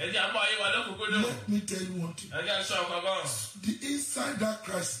so serious. Ẹ jẹ́ àbọ̀ ayé wa lọ́kùnkúndùn. Let me tell you one thing. Ẹ jẹ́ sọ ọ̀kan gan. The inside that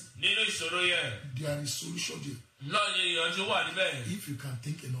crisis, Nínú ìṣòro yẹn, there is solution there. náà ni ìyànjú wà níbẹ̀. If you can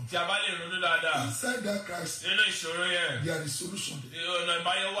think enough. Tí a bá lè ronú dáadáa. Inside that crisis, Nínú ìṣòro yẹn, there is solution there. ọ̀nà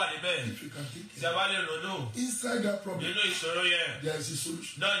ìbáyọ̀ wà níbẹ̀. If you can think Tí a enough. bá lè ronú. Inside that problem, Nínú ìṣòro yẹn, there is a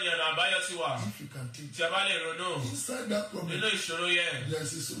solution. náà ni ọ̀nà àbáyọ sí wà. If you can think. Tí a bá lè ronú. Inside that problem, Nínú ìṣòro yẹn, there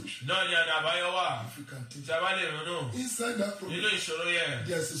is a solution. náà ni ọ̀nà àbáyọ wà. If you can think. Tí a bá lè ronú. Inside that Nínú problem, ìṣòro yẹn,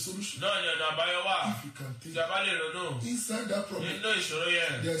 there is a solution. náà ni ọ̀nà àbáyọ wà. If you can think. Tí a bá lè ronú. Inside that problem, Nínú ìṣòro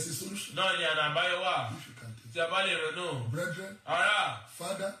yẹn, there is a solution. náà ni ọ̀nà àbáyọ wà. If you can think. Tí a bá lè ronú. Brethren, Ará,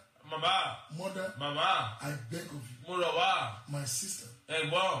 father, màmá, mother, màmá, I beg of you, mo rọ̀ wá. my sister,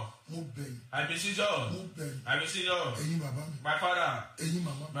 Ẹ̀gbọ́n, mo bẹ̀ yín, àbísíjọ́, mo bẹ̀ yín, àbísíjọ́, ẹ̀yin bàbá mi, my father, ẹ̀yin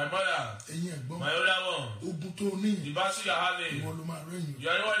màmá mi, my brother, ẹ̀yin ẹ̀gbọ́n my mi, older one, ogun tó o níyìn, the battle you are having, ìwọ ló máa rẹ́yìn o. you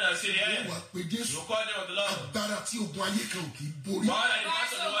are the one that say yes. Wà pé Jésù, You call the name of the Lord. agbára tí ogun ayé kan ò kì í borí. God and the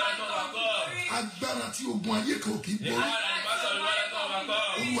battle of the word of God. Agbára tí ogun ayé kan ò kì í The borí. God and the battle of the word of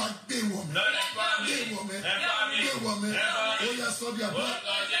God. Olúwa gbé wọ̀ mí, Lord, empower gbé me. wọ̀ mí, Empower me. gbé wọ̀ mí. Empower Ó me. yá sọ́ di àdúrà.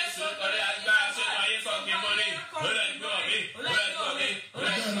 Orúkọ Jésù, orí agbára tí ó ayé kan kì í borí. Olúwa gbọ́ mi, Olúwa gbọ́ mi,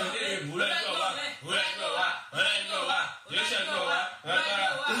 Olúwa gbọ́ mi, Olúwa gbọ́ wá, Olúwa gbọ́ wá, Olúwa gbọ́ wá, Jésù gbọ́ wá, agbára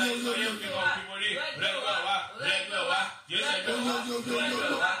tí ayé kan kì í borí. Olúwa gbọ́ wá, Olúwa gbọ́ wá, Jésù gbọ́ wá, Olúwa gbọ́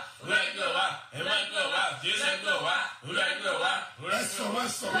wá, Olúwa gbọ́ wá, Olúwa gbọ́ wá, Jésù gbọ́ wá, Olúwa gbọ́ wá, Olúwa Ẹ gbọ́ sọ̀rọ̀, wá,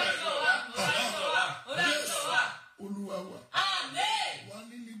 ẹ sọ̀rọ̀. Olúwa gbọ́ wá, Olúwa gbọ́ wá, Olúwa gbọ́ wá. Olúwa wa. Wà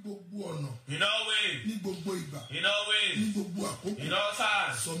ní gbogbo ọ̀nà, In all ways, ní gbogbo ìgbà, in all ní ways, gbogbo àkókò. in all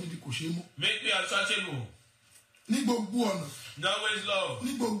times, Sọ mí di kò ṣeé mú. make me untouchable. Ní gbogbo ọ̀nà, In all ways, Lord,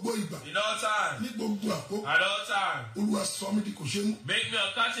 ní gbogbo ìgbà, in all times, ní gbogbo àkókò. at all times, Olúwa sọ mí di kò ṣeé mú. make me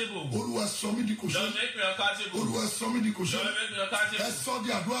uncountable. Olúwa sọ mí di kò ṣeé Lord, mú. make me uncountable. Olúwa sọ mí di kò ṣeé Lord, mú. make me Ẹ uncountable. sọ di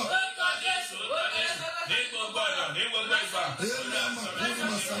àdúrà. Orúkọ Jésù, orúkọ Jésù, ní gbogbo ọ̀nà, ní gbogbo ìgbà. Èmi àmà kúrò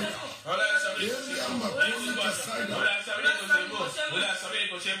mà sáyà. Ọlọ́run sọ mí kò Èmi ṣe mú. àmà Ní kúrò gbogbo mà ọ̀nà, sáyà. Ọlọ́run sọ mí kò ṣe mú. Ọlọ́run sọ mí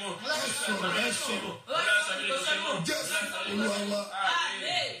kò ṣe mú. Ẹ sọ̀rọ̀, ẹ sọ̀rọ̀. Ọlọ́run sọ mí kò ṣe mú. Jésù Olúwa wa.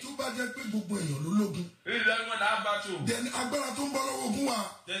 Amen. Tó bá jẹ́ pé gbogbo èèyàn ló lógun. This is everyone that have battle. Dẹ̀ni agbára tó ń bọ́ lọ́wọ́ ogun wa.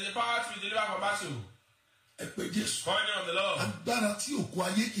 There is a power to deliver from battle. Ẹ pé Jésù. Call the name of the Lord. Agbára tí òkú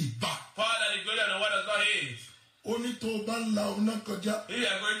ayé kì í bá. Power that the glory of the word of God is. Ó ní tó o bá ń la omi náà kọjá, If you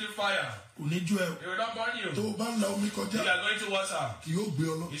are going to fire, kò ní jó ẹ o. it will not burn you. Tó o bá ń la omi If kọjá, you are going to water, kì yóò gbé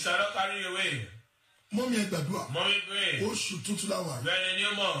ọ lọ. it shall not carry you away. Mọ́mí ẹ gbàdúrà. Mommy, pray. Oṣù tuntun la wà yìí. We're in a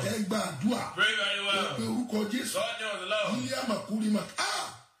new month. Ẹ gbàdúrà. Pray very Ẹ well. pé orúkọ Jésù. God name of the Lord. Ilé àmàkúrí mà.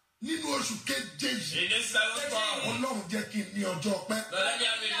 Nínú oṣù keje yìí, In this seventh month, Ọlọ́run jẹ́ kí n ní ọjọ́ pẹ́. Lord, let me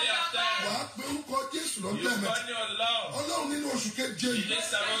have a day of Wà á time. pé orúkọ Jésù You lọ́jọ́ God ẹ̀mẹ́ta. name of the Lord. Ọlọ́run nínú oṣù keje In yìí, this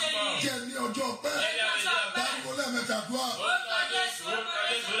seventh month, jẹ́ ní ọjọ́ pẹ́. let me have a day of time. Báwo lẹ́ẹ̀mẹ́ta dúà? Orúkọ Jésù, orúkọ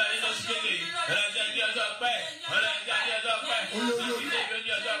Jésù, Olúwa nínú oṣù kejì. Ọlọ́run jẹ́ kí ọjọ́ pẹ́. Ọlọ́run jẹ́ kí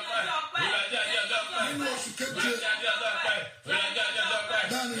nínú oṣù keje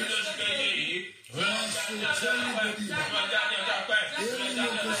dání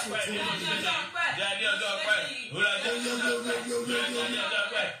wọ́n aṣọ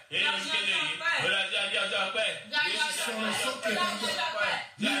tẹ́lẹ̀ sọ̀rọ̀ sókè dáadáa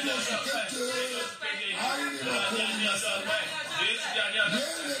nínú oṣù keje ayélujára kò ní yàtọ̀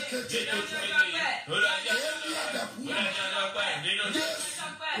yéèlè keje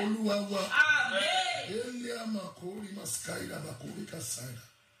Olúwa wa elia makori maskaida makori kasaida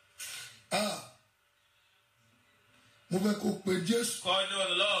mo fẹ́ kó pe Jésù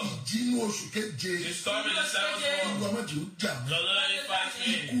ìjínú oṣù keje Olúwa má jẹ́ ó jà mí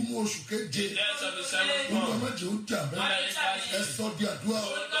ikú ní oṣù keje Olúwa má jẹ́ ó jà mí ẹ sọ di àdúrà.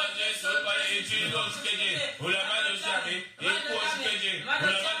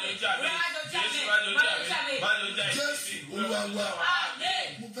 Jésù Olúwa wa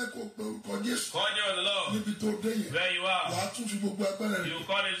mo fẹ́ kó pe orúkọ Jésù níbi tó dé yẹn wàá tún fi gbogbo agbára rẹ̀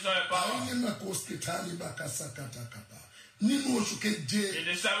àwọn nínú ẹ̀kọ́ skitali bàkàsà kàtàkàtà nínú oṣù keje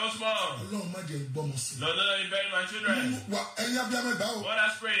Ọlọ́run má jẹ́ gbọ́mọ sí nínú wa ẹ̀yin abiyamọ ìbá o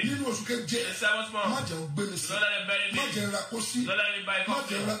nínú oṣù keje má jẹ́ gbé mi sí má jẹ́ rakó sí má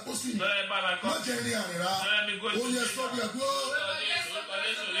jẹ́ rakó sí má jẹ́ rí àrìnrà ó yẹ sọ́ọ́dì ẹ̀gbọ́.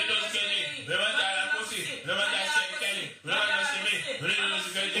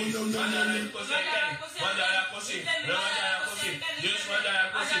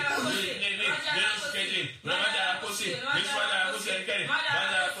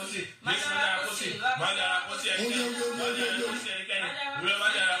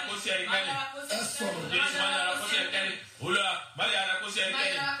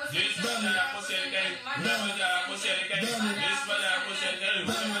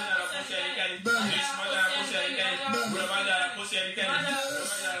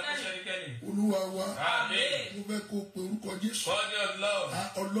 Olúwa wa mo fẹ́ kó pe orúkọ Jésù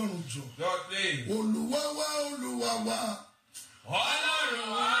Ọlọ́run jọ Olúwa wa Olúwa wa Ọlọ́run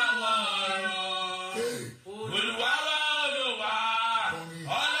wa wọ ọ̀run Olúwa wa Olúwa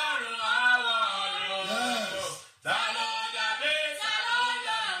Ọlọ́run wa wọ ọ̀run ta ló dàbí ta ló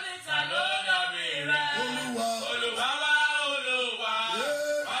dàbí ta ló dàbí rẹ Olúwa Olúwa wa Olúwa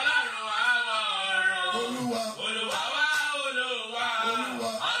Ọlọ́run wa wọ ọ̀run Olúwa Olúwa wa Olúwa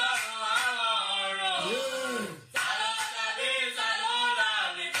Ọlọ́run wa wọ ọ̀run ta ló dàbí ta ló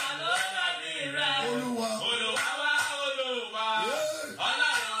dàbí ta ló dàbí rẹ Olúwa Olúwa wa Olúwa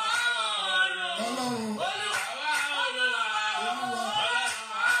Ọlọ́run wa wọ ọ̀run Olúwa wa Olúwa Ọlọ́run wa wọ ọ̀run ta ló dàbí ta ló dàbí ta ló dàbí rẹ Olúwa Olúwa wa Olúwa Ọlọ́run wa wọ ọ̀run Olúwa wa Olúwa Ọlọ́run wa wọ ọ̀run ta ló dàbí ta ló dàbí ta ló dàbí rẹ Olúwa wa Olúwa Ọlọ́run wa wọ ọ̀run Olúwa wa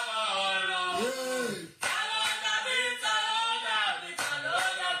Olúwa Ọlọ́run wa wọ ọ̀run ta ló dàbí ta ló dàbí ta ló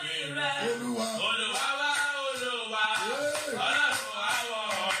dàbí rẹ Olúwa wa Olúwa Ọlọ́run wa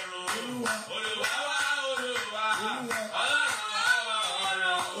wọ ọ̀run Olúwa wa Olúwa Ọlọ́run wa wọ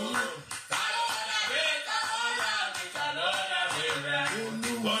ọ̀run ta ló dàbí ta ló dàbí ta ló dàbí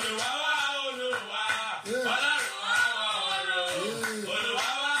rẹ Olúwa wa Olúwa Ọlọ́run wa wọ ọ̀run Olúwa wa Olúwa Ọlọ́run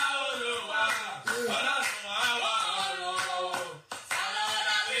wa wọ ọ̀run ta ló dàbí ta ló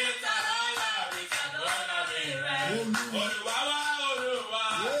dàbí ta ló dàbí rẹ Olúwa wa Olúwa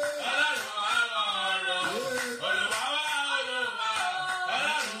Ọlọ́run wa wọ ọ̀run Olúwa wa Olúwa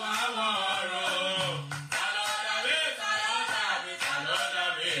Ọlọ́run wa wọ ọ̀run ta ló dàbí ta ló dàbí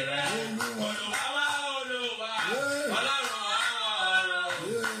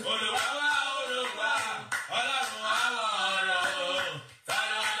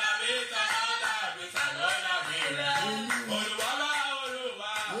ta ló dàbí rẹ Olúwa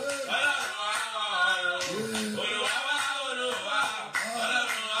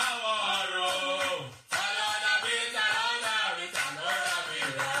wa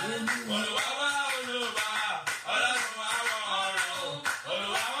Olúwa Ọlọ́run wa wọ ọ̀run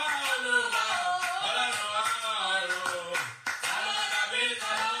Olúwa wa Olúwa Ọlọ́run wa wọ ọ̀run ta ló dàbí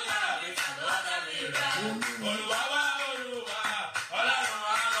ta ló dàbí ta ló dàbí rẹ Olúwa wa Olúwa Ọlọ́run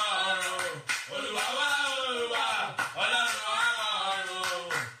wa wọ ọ̀run Olúwa wa Olúwa Ọlọ́run wa wọ ọ̀run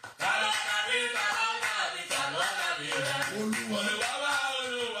ta ló dàbí ta ló dàbí ta ló dàbí rẹ Olúwa wa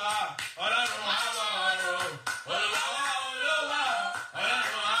Olúwa Ọlọ́run wa wọ ọ̀run Olúwa wa Olúwa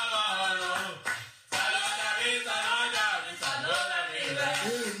Ọlọ́run wa wọ ọ̀run ta ló dàbí ta ló dàbí ta ló dàbí rẹ.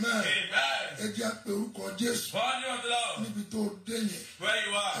 Amen. Ẹ jẹ́ á pe orúkọ Jésù Body of the Lord, níbi tó dé yẹn where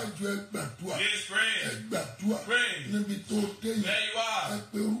you ẹ are, jọ̀ọ́ ẹ gbàdúrà please ẹ pray. gbàdúrà Pray. níbi tó dé yẹn There you ẹ are,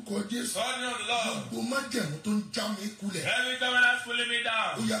 pe orúkọ Jésù body of the Lord. gbogbo májẹ̀mú tó ń já mi kulẹ̀ Every covenant pulling me ó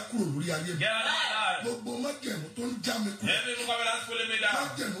down, yá kúrò lórí ayé mi get out of my life. gbogbo májẹ̀mú tó ń já mi kulẹ̀ Every covenant pulling me down,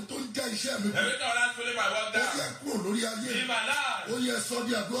 májẹ̀mú tó ń já iṣẹ́ mi kulẹ̀ every covenant pulling my work ó yá down. kúrò lórí ayé In mi my life, ó yẹ sọ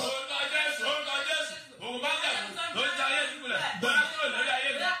di àdúrà orúkọ Jésù, òun bá jẹ̀bù, ló ń jẹ ayé mi kulẹ̀, bọ́lá kúrò lórí ayé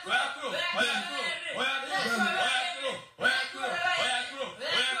mi, bọ́lá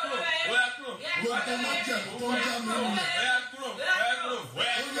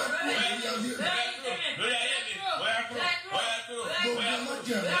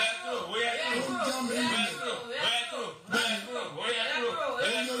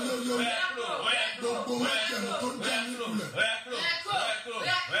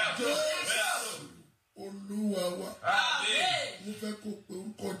Olúwa wa. Mo fẹ́ kó pe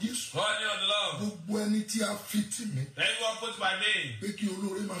orúkọ Jésù. Gbogbo ẹni tí a fi tì mí. Anyone put my name. Pé kí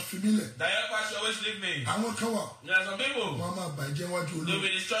olóore máa fi mí lẹ̀. The helper should always leave me. Àwọn kan wà. There are some people. Wọ́n á máa bàjẹ́ wájú olóore. They will be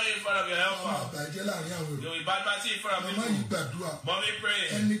destroying in front of your helper. Wọ́n á máa bàjẹ́ láàrin àwọn èrò. They will be bad in front of people. Màmá yìí gbàdúrà. Mommy pray.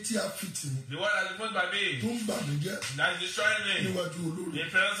 Ẹni tí a fi tì mí. The one that is put by me. Tó ń bà mí jẹ́. That is destroying me. Níwájú olóore. In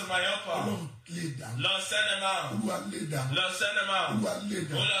presence of my helper. Ọlọ́run lè dànù. Lord send them out. Olúwa lè dànù. Lord send them out. Olúwa lè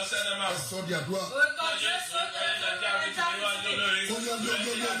dànù. Oh Lord send them Ẹ out. sọ di àdúrà.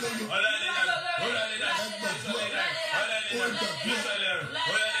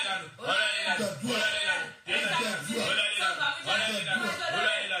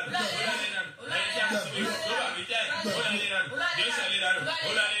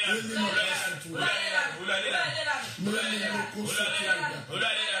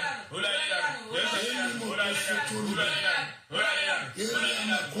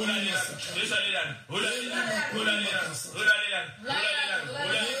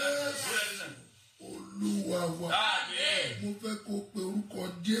 Olúwa wa. Mo fẹ́ kó pe orúkọ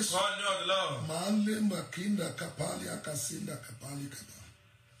Jésù. Màá lé màkínda kapali akasinda kapali kaba.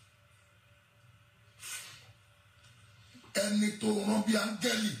 Ẹni tó rán bí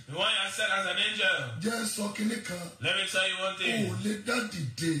áńgẹ́lì. The one you said as an angel. Jẹ́ sọ kínní kan. Let me tell you one thing. O lè dá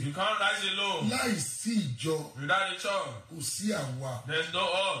dìde. You can't rise alone. Láì sí ìjọ. Without a church. Kò sí àwa. There's no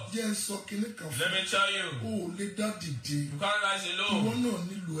us. Jẹ́ sọ kínní kan Let fún. me tell you. O lè dá dìde. You can't rise Ìwọ alone. náà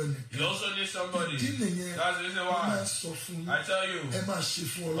nílò ẹnìkan. You also need somebody. Ìdí nìyẹn. That's the reason Mo máa why. sọ fún yín. I tell you. Ẹ máa ṣe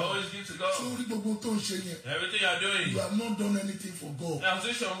fún Ọlọ́run. Always give to God. Sórí gbogbo tó ń ṣe yẹn. Everything you are doing. You have not done anything for God. The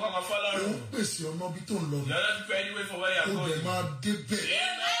position come and follow Ó ń you. pèsè ọ̀nà bí tó ń lọ. You are not prepared anyway for where you are Ó dẹ̀ going. máa débẹ̀.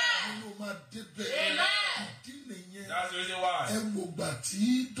 Amen. Ó máa débẹ̀. Ìdí nìyẹn. That's the reason why. Ẹ wo gbà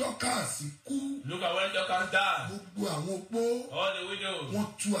tí Dọ́kàsì kú. Look at when Dorcas died. Gbogbo àwọn opó. All the widows. Wọ́n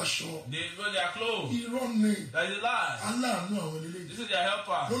tú aṣọ. They throw their clothes. Irọ́ ni. That is a lie. Aláàánú àwọn eléyìí. This is their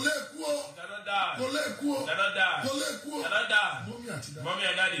helper. Kò lè kú o. They cannot die. Kò lè kú o. They cannot die. Kò lè kú o. They cannot die. Mọ́mí àti dàdí. Mommy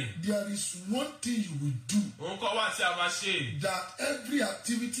and daddy. There is one thing you will do. Òun kọ́ wá sí àmà ṣe. That every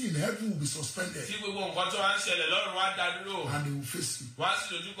activity in heaven will be suspended. Tí gbogbo nǹkan tó wá ń ṣẹlẹ̀ lọ́rùn wá dá dúró. And they will face you. Wá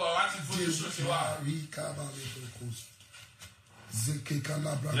sí lójúkọ wá sí fojú sùn sí wa.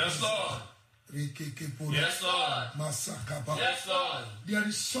 Yes, Lord. Yes, Lord. Yes, Lord. There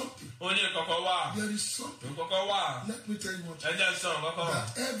is something. Ó ní kọ̀kọ́ wà. There is something. Kọ̀kọ́ wà. Let me tell you one Ẹ thing. jẹ́ sọ̀rọ̀ kọ́kọ́.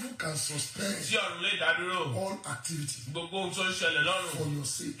 That heaven can suspend Tí ọ̀run lè dá dúró. all activity Gbogbo ohun tó ń ṣẹlẹ̀ for lọ́rùn. your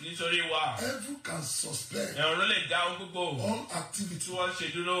sake. Nítorí wa. Heaven can suspend Ọ̀run lè dá ohun gbogbo. all activity Tí wọ́n ṣe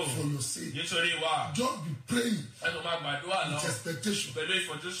dúró. for your sake. Nítorí wa. Just be praying Ẹ kò máa gbàdúrà lọ. with expectation Pẹ̀lú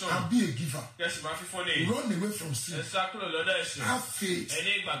ìfojúsùn. and be a giver. Kẹ̀sì máa fífún ni. Run away from sin. Ẹ sá kúrò lọ́dọ̀ ẹ̀sìn. Have faith.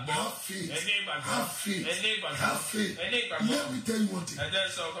 Ẹni ìgbàgbọ́. Have faith. Ẹni ìgbàgbọ́. Have faith. Ẹni ìgbàgbọ́. Have faith. Ẹni ìgbàgbọ́. Let me tell you one thing. Ẹ jẹ́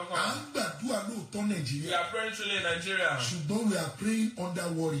sọ À kọ́kọ́. ń gbàdúrà lóòótọ́ We Nàìjíríà. are praying truly in Nigeria. Ṣùgbọ́n we are praying under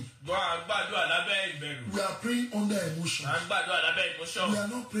worry. Gbọ́ à ń gbàdúrà lábẹ́ ìbẹ̀rù. We are praying under emotion. À ń gbàdúrà lábẹ́ emotion. We are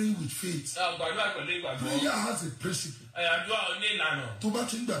not praying with faith. À ń gbàdúrà pẹ̀lú ìgbàgbọ́. Prayer has a principle. Àyàdúrà ó ní ìlànà. Tó bá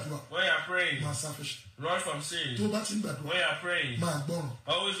ti ń gbàdúrà, When you are praying, máa sáfẹ́ṣẹ̀. run from sin. Tó bá ti ń gbàdúrà, When you are praying, máa gbọ́ràn.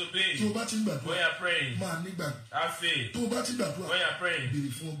 always obey. Tó bá ti ń When gbàdúrà, you are praying, máa nígbàgbọ́. have faith. Tó bá ti ń gbàdúrà, When you are praying,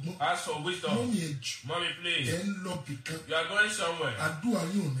 béèrè fún ọgbọ́n. ask for wisdom. Mọ́mí ẹ jù. Mommy, please. Ẹ ń lọ bìkan. You are going somewhere. Àdúrà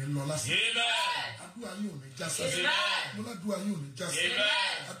yóò ní lọ lásán. Amen. Àdúrà yóò ní já sásán. Amen. Mo ládùúrà yóò ní já sásán.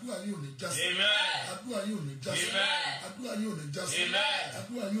 Amen. Àdúrà yóò ní já sásán. Amen. Àdúrà yóò ní já sásán. Amen. Àdúrà yóò ní já sásán. Amen.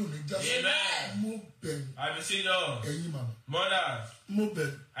 Àdúrà yóò ní já sásán. Amen. Mo bẹ̀rù I beseech you, ẹ̀yin màmá. mothers. Mo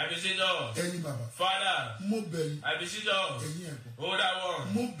bẹ̀rù I beseech you, ẹ̀yin bàbá. fathers. Mo bẹ̀rù I beseech you, ẹ̀yin ẹ̀gbọ́n. older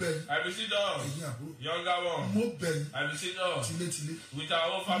one. Mo bẹ̀rù I beseech you, ẹ̀yin àbúrò. younger one. Mo bẹ̀rù I beseech you, tilétilé. with our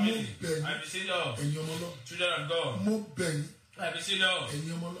whole family. Mo bẹ̀rù I beseech you, ẹ̀yin ọmọ lọ. children of God. Mo bẹ̀rù I beseech you,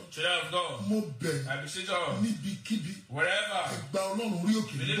 ẹ̀yin ọmọ lọ. children of God. Mo bẹ̀rù I beseech you, níbikíbi. wherever. Ẹgbà Ọlọ́run orí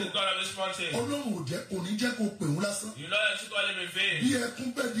òkè Believe in níbọ̀. God of this mountain. Ọlọ́run ò jẹ́ kò ní jẹ́ kó pè wọ́n lásán. You know that you call him in Bí vain.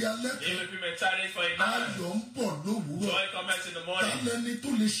 ẹkún bẹ́ẹ̀ di alẹ́ He kan, may prematurely for a night. ayọ̀ ń bọ̀ lówùúrọ̀. Joy comes in the morning. Tálẹ́ni tó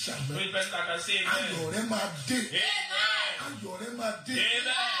lè ṣàmẹ́. Which person I can say Ayọ̀ amen? rẹ máa dé. Amen. ayọ̀ rẹ máa dé.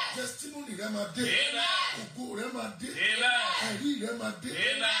 Testimony rẹ máa dé. Ògo rẹ máa dé. Ẹ̀rí rẹ máa dé.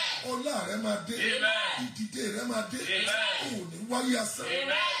 Ọlá rẹ máa dé. Ìdìde rẹ máa dé. O ò ní wáyé asán.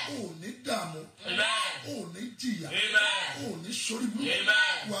 O ò ní dààmú. O ò ní jìyà. O ò ní ṣorí burúkú.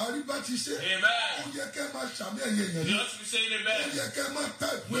 Wàá rí bá ti ṣe. Ó yẹ kẹ́ máa ṣàmì ẹ̀yẹ yẹn ni. Ó yẹ kẹ́ máa tá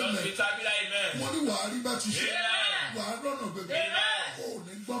ìpè mẹ́. Wọ́n ní wàá rí bá ti ṣe. Wàá rọ̀nà gbẹgbẹ. O ò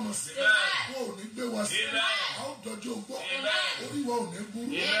ní gbọ́mọ sí. O ò ní gbé wa sí. A ó dọjọ́ gbọ́. Orí wa ò ní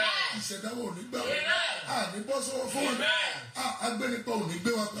burú. Ìṣẹ̀dá wa ò ní gbà wá. A ní bọ́ sọ́wọ́ fún wa. Agbénipa ò ní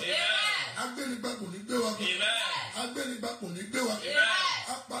gbé wa pa. Agbénipa kò ní gbé wa pa. Agbénipa kò ní gbé wa.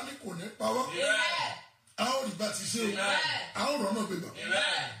 Apani kò ní pa wá. A ó rí bá ti ṣe o. A ó rọ̀nà gbẹgbẹ.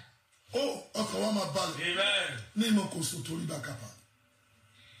 O ọkàn wa máa balẹ̀. Ní ìmọ̀ kò sùn torí bá kápá.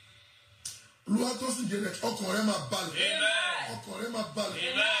 Olúwa tó sì jẹ́ rẹ̀ ọkàn rẹ máa balẹ̀. Ọkàn rẹ máa balẹ̀.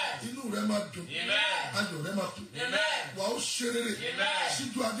 Inú rẹ máa dùn. Ayọ̀ rẹ máa dùn. Wà ó ṣe rere.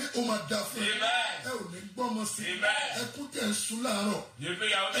 Síjú adé ó máa da fún ẹ. Ẹ ò ní gbọ́mọ sí. Ẹkún tẹ̀ ń sun láàárọ̀.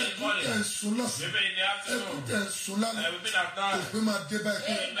 Ẹkún tẹ̀ ń sun lọ́sàn. Ẹkún tẹ̀ ń sun lálẹ́. Òpin máa dé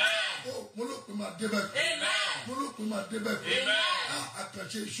báyìí. Mo ló pin máa dé báyìí. Mo ló pin máa dé báyìí.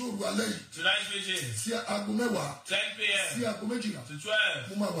 Àkànṣe ìṣòro alẹ́ yìí. Sí aago mẹ́wàá. Sí aago méjìlá.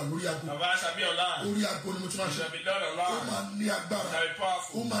 Mo máa wà lórí aago. Orí aago ni mo ti máa ṣe. Ó máa ní agbára.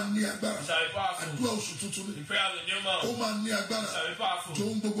 Ó máa ní agbára. Àdúrà oṣù tuntun ni. Ó máa ní agbára.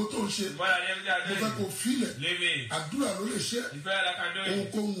 Jòun gbogbo tó ń ṣe. Mo fẹ́ kó filẹ̀. Àdúrà ló lè ṣe.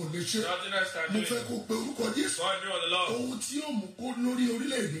 Ohunkóhun ò lè ṣe. Mo fẹ́ kó pe orúkọ Jésù. Ohun tí yóò mú kó lórí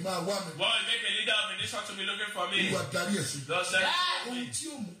orílẹ̀-èdè máa wá mi. Olúwa darí ẹ̀ sí. Ohun tí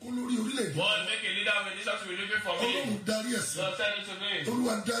yóò mú kó lórí orílẹ̀-èdè máa wá mi. Ọlọ́run darí ẹ̀ sí.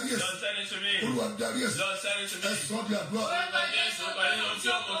 Olúwa darí ẹ̀ sí. Olúwa darí ẹ̀ sí. Ẹ sọ di àdúrà.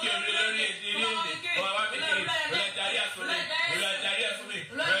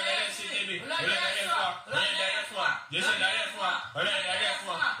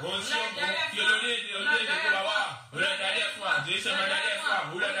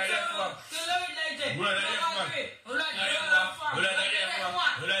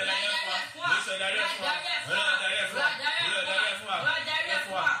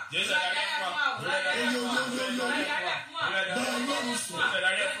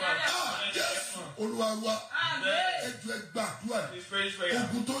 Olúwa wa ẹjọ́ ẹgbà àdúrà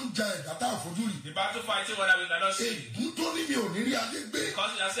ogun tó ń ja ẹ̀dá tá a fojú rí. The battle fighting what we cannot see. Ègún tó ní mi ò ní rí ayé gbé.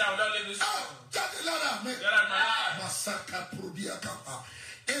 Because you say I will not live this. Jáde lára mi. Masaka Prodia Kapa.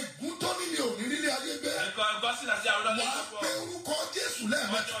 Ègún tó ní mi ò ní rí ayé gbé. God said I say I will not live this. Wà á pe orúkọ Jésù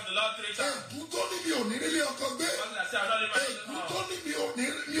lẹ́ẹ̀mẹ́ta. Ègún tó ní mi ò ní rí ọkọ gbé. Ègún tó ní mi ò ní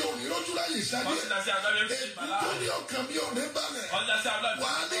lójú láyè ṣáájú. Ègún tó ní ọkàn mi ò ní balẹ̀. Wà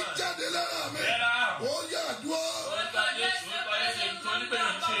á ní jáde lára mi. Ó yà dúró.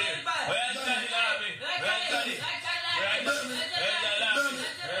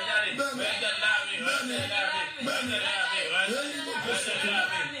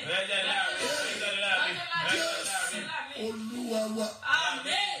 Olúwa wa.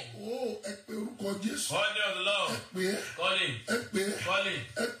 Oh, ẹ pe orúkọ Jésù. Call the name of the Lord. Ẹ pè é. Call him. Ẹ pè é. Call him.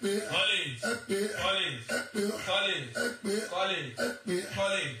 Ẹ pè é. Call him. Ẹ pè é. Call him. Ẹ pè é. Call him. Ẹ pè é. Call him. Ẹ pè é.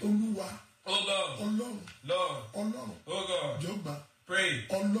 Call him. Olúwa. Oh God. Ọlọ́run. Lord. Ọlọ́run. Oh God. Jọ̀gbà. Pray.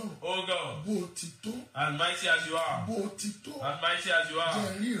 Ọlọ́run. Oh God. Bó o ti tó. As mighty as you are. Bó o ti tó. As mighty as you are.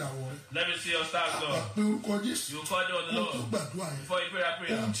 Jẹ́ rí ìràwọ̀ rẹ̀. Let me see your stars, Àpà Lord. pé orúkọ Jésù. You call the name of the Ohun tó Lord. gbàdúrà yẹn. Before you pray that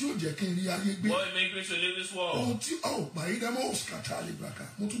prayer. Ohun tí yóò jẹ́ kí n rí ayé gbé. What will make me to leave this world? Ohun tí a ò pa yín dámọ́ òṣùkàtà àlebàkà.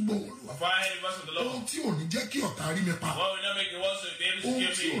 Mo tún gbọ́ wọn lọ. Before I hear the voice of the Lord. Ohun tí ò ní jẹ́ kí ọ̀tá rí mi pa. What will not make the world to be able to Ohun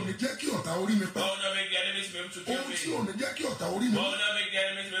kill tí ò me? ní jẹ́ kí ọ̀tá orí mi pa. What will not make the enemies to be able to kill Ohun me? tí ò ní jẹ́ kí ọ̀tá orí mi What pa. will not make the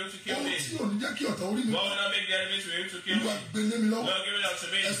enemies to be able to kill Ohun me? tí ò ní jẹ́ kí ọ̀tá orí mi What pa. will not make the enemies to be able to kill Olúwa me? gbélé mi lọ́wọ́. Lord, give it unto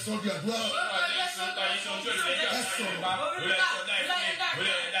me. Ẹ sọ di àdúrà.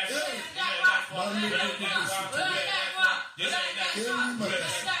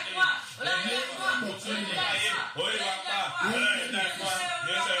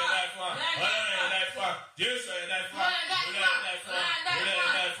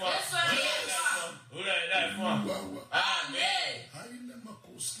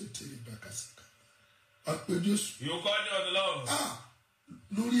 You call the Lord.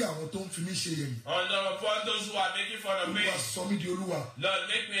 Lórí àwọn tó ń fi mí ṣe yẹ̀yẹ́. Upon those who are making fun of me. Olúwa sọ mí di olúwa. Lord,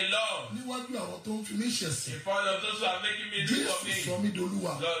 make me Lord. Níwájú àwọn tó ń fi mí ṣẹ̀sín. In front of those who are making me do for me. Jésù sọ mí di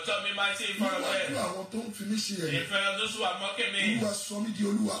olúwa. Lord, tell me mighty in front of them. Níwájú àwọn tó ń fi mí ṣe yẹ̀yẹ́. In front of those who are mocking me. Olúwa sọ mí di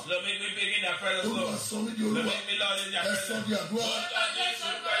olúwa. Lord, make me big in their presence, Olúwa Lord. sọ mí di Lord, olúwa. make me Lord in their Ẹ presence. sọ di àdúrà. Olúwa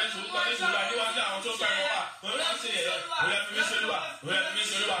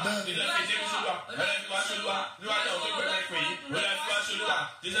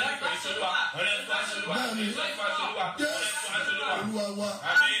Olúwa wa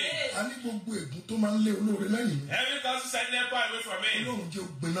a ní gbogbo ègún tó máa ń lé olóore lẹ́yìn mi. Every cause send them away from me. Ọlọ́run jẹ́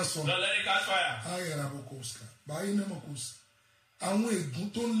ògbéná sọ̀rọ̀. Don't let it catch fire. Ayẹ̀rẹ̀ àbọ̀kọ̀ òsìkà báyìí ní mọ̀kọ̀ òsì. Àwọn ègún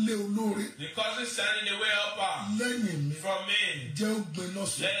tó ń lé olóore. The causes standing the way up lẹ́yìn mi. from me. Jẹ́ ògbéná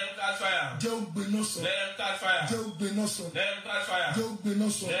sọ̀rọ̀. Let them catch fire. Jẹ́ ògbéná sọ̀rọ̀. Let them catch fire. Jẹ́ ògbéná sọ̀rọ̀. Let them catch fire. Jẹ́ ògbéná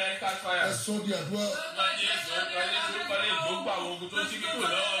sọ̀rọ̀. Let them catch fire. Ẹ sọ di àdúrà.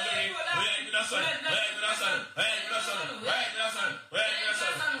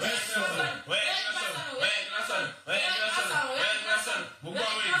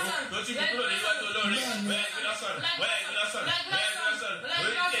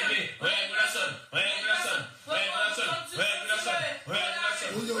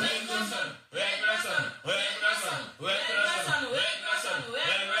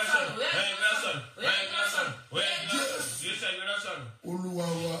 Olúwa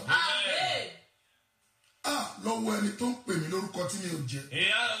wa. Lọ́wọ́ ẹni tó ń pè mí lórúkọ tí mi ò jẹ́. He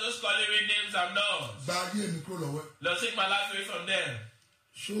has those calling me names I'm not. Gba ayé mi kúrò lọ́wọ́. Lord, take my life away from them.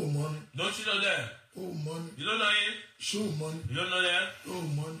 Show money. Don't you know them? Oh money. You don't know him? Show money. You don't know them? Oh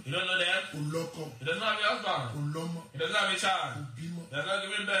money. You don't know them? Kò lọ́kọ. He does not have a husband. Kò lọ́mọ. He does not have a child. Kò bímọ. He does not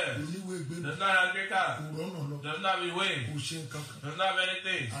give him birth. Kò níwèé He ìgbélu. does not have a great car. Kò rọ́nà lọ. He does not have a way. Kò ṣe nǹkan kan. He does not have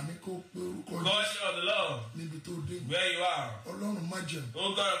anything. Àní kó pé orúkọ God you are the Lord. níbi tó dé. Where you are. Ọlọ́run má jẹun. Oh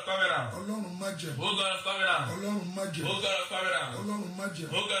God of covenant. Ọlọ́run má jẹun. Oh God of covenant. Ọlọ́run má jẹun. Oh God of covenant. Ọlọ́run má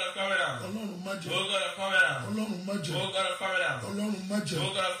jẹun. Oh God of covenant. Ọlọ́run má jẹun. Oh God of covenant. Ọlọ́run má jẹun. Oh God of covenant. Ọlọ́run má jẹun.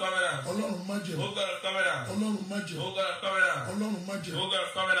 Oh God of covenant. Ọlọ́run má jẹun. Oh God of covenant. Ọlọ́run má jẹun. Oh God of covenant. Ọlọ́run má jẹun. Oh God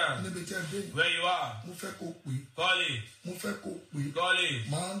of covenant. Níbi tí ẹ dé yìí, Where you are. mo fẹ́ kó pè é. Call it. Mo fẹ́ kó pè é. Call it.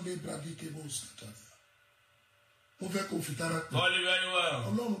 Máa ń lé bragi kébọ̀ sàtàlẹ̀. Mo fẹ́ kó fi tara pè é. Call it very well.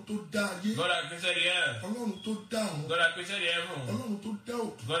 Ọlọ́run tó dá ayé. God has created the earth. Ọlọ́run tó dá àwọn. God has created the heaven. Ọlọ́run tó dá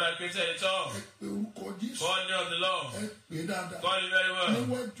òkè. God has created it all. Ẹ pe orúkọ Jésù. Call the name of the Lord. Ẹ pè é dáadáa. Call it very well.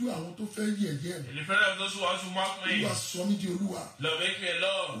 Níwájú àwọn tó fẹ́ yẹ̀yẹ́ mi. In the presence of those who want to mock me. Olúwa sọ mí di olúwa. Lord, make me a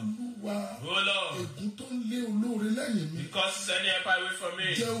Lord. Olúwa Oh Lord. ègún tó ń lé olóore lẹ́yìn mi. Because it's any empire away from me.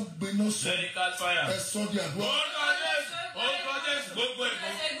 Jẹ́ ògbéná sọ. Let it catch fire. Ẹ sọ di àdúrà. Oh God, yes. Gbogbo ìbò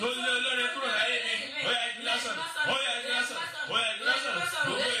tó lé olóore kúrò láyé mi. Ó yá ìgbìlásàn. Ó yá ìgbìlásàn. Ó yá ìgbìlásàn.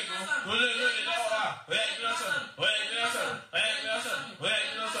 Gbogbo ìbò tó lé olóore lọ́wọ́ wa. Ó yá ìgbìlásàn. Ó yá ìgbìlásàn. Ó yá ìgbìlásàn. Ó yá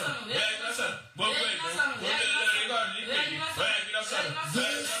ìgbìlásàn. Ó yá ìgbìlásàn. Gbogbo ìbò tó lé olóore kúrò ní ìpèjì. Ó yá ìgbìlásàn. Ó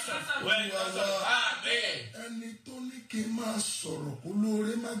yá ìgbìlásàn. Ó yá ìgbìlásàn. Amen. Ẹni tó ní kí n máa sọ̀rọ̀ kó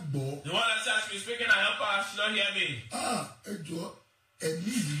lóore má gbọ́. The one that says me speaking and help us should not hear me. Ẹ jọ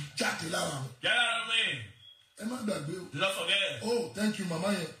ẹ̀mí yìí jáde lára wọn. Get out of me. Ẹ má gbàgbé o. Do not forget. Oh, thank you màmá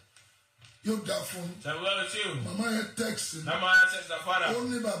yẹn. Yóò dá fún yín. Shall we go with you? Màmá yẹn text mi. That man says the father. Ó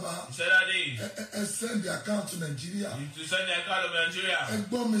ní bàbá. He said that day. Ẹ send the account to Nigeria. To send the account of Nigeria. Ẹ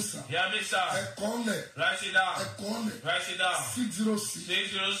gbọ́ mi sà. Hear me, sir. Ẹ kọ́ lẹ̀. Write it down. Ẹ kọ́ lẹ̀. Write it down. 606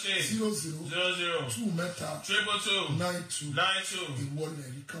 606 00 00 2 mẹ́ta 222 92 92. ìwọlẹ̀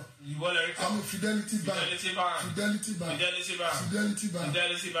rí kan. Ìwọlẹ̀ rí kan. Àmì Fidelity Bank. Fidelity Bank. Fidelity Bank. Fidelity Bank. Fidelity Bank.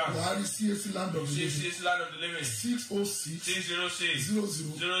 Fidelity Bank. Buhari CAC Land of the Living. 66 Land of the Living. 606 606 00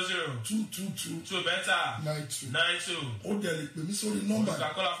 00 222 2 better 92. 92. Ó dẹ̀ lè pè mí sórí You nọ́mbà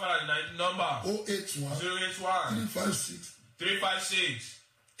can call our father the number 081 081 356 356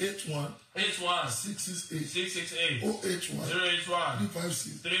 81 81 668 668 081 081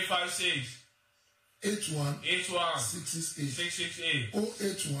 356 356 81 81 668 668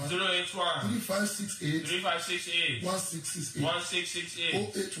 081 081 3568 3568 1668 1668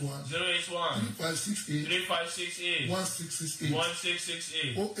 081 081 3568 3568 1668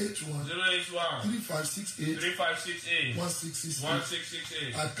 1668 081 081 3568 3568 1668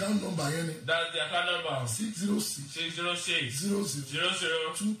 1668. account number yẹn ni That's the account number 606 606 00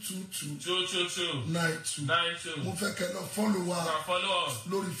 00 222 222 92. 92. Mo fẹ́ kẹ́ lọ follow wa Can follow us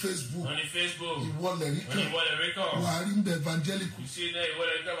lórí Facebook on the Facebook. ìwọlẹ̀ rí On the kan Wale Record. Buhari ń bẹ evangelical You see there,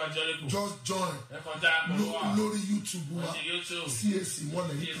 Wale Record Evangelical. just join Contact us lórí YouTube wa on the YouTube. CAC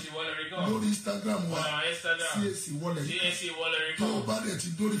ìwọlẹ̀ rí kan CSC Wale Record. lórí Instagram On wa our Instagram. CAC ìwọlẹ̀ rí kan CSC Wale tó o Record. bá dẹ̀ ti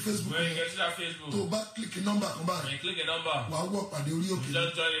dórí Facebook When you yẹn get to that Facebook, tó o bá click nọ́mbà kan when báyìí you click a number, wà á wọ̀ pàdé orí òkè you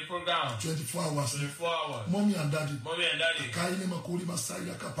just join the program. 24 hours 24 hours. mọ́mí and daddy Mommy and daddy. káyé ní ma kórìí ma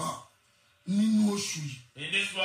sáyà kápá nínú oṣù yìí. In this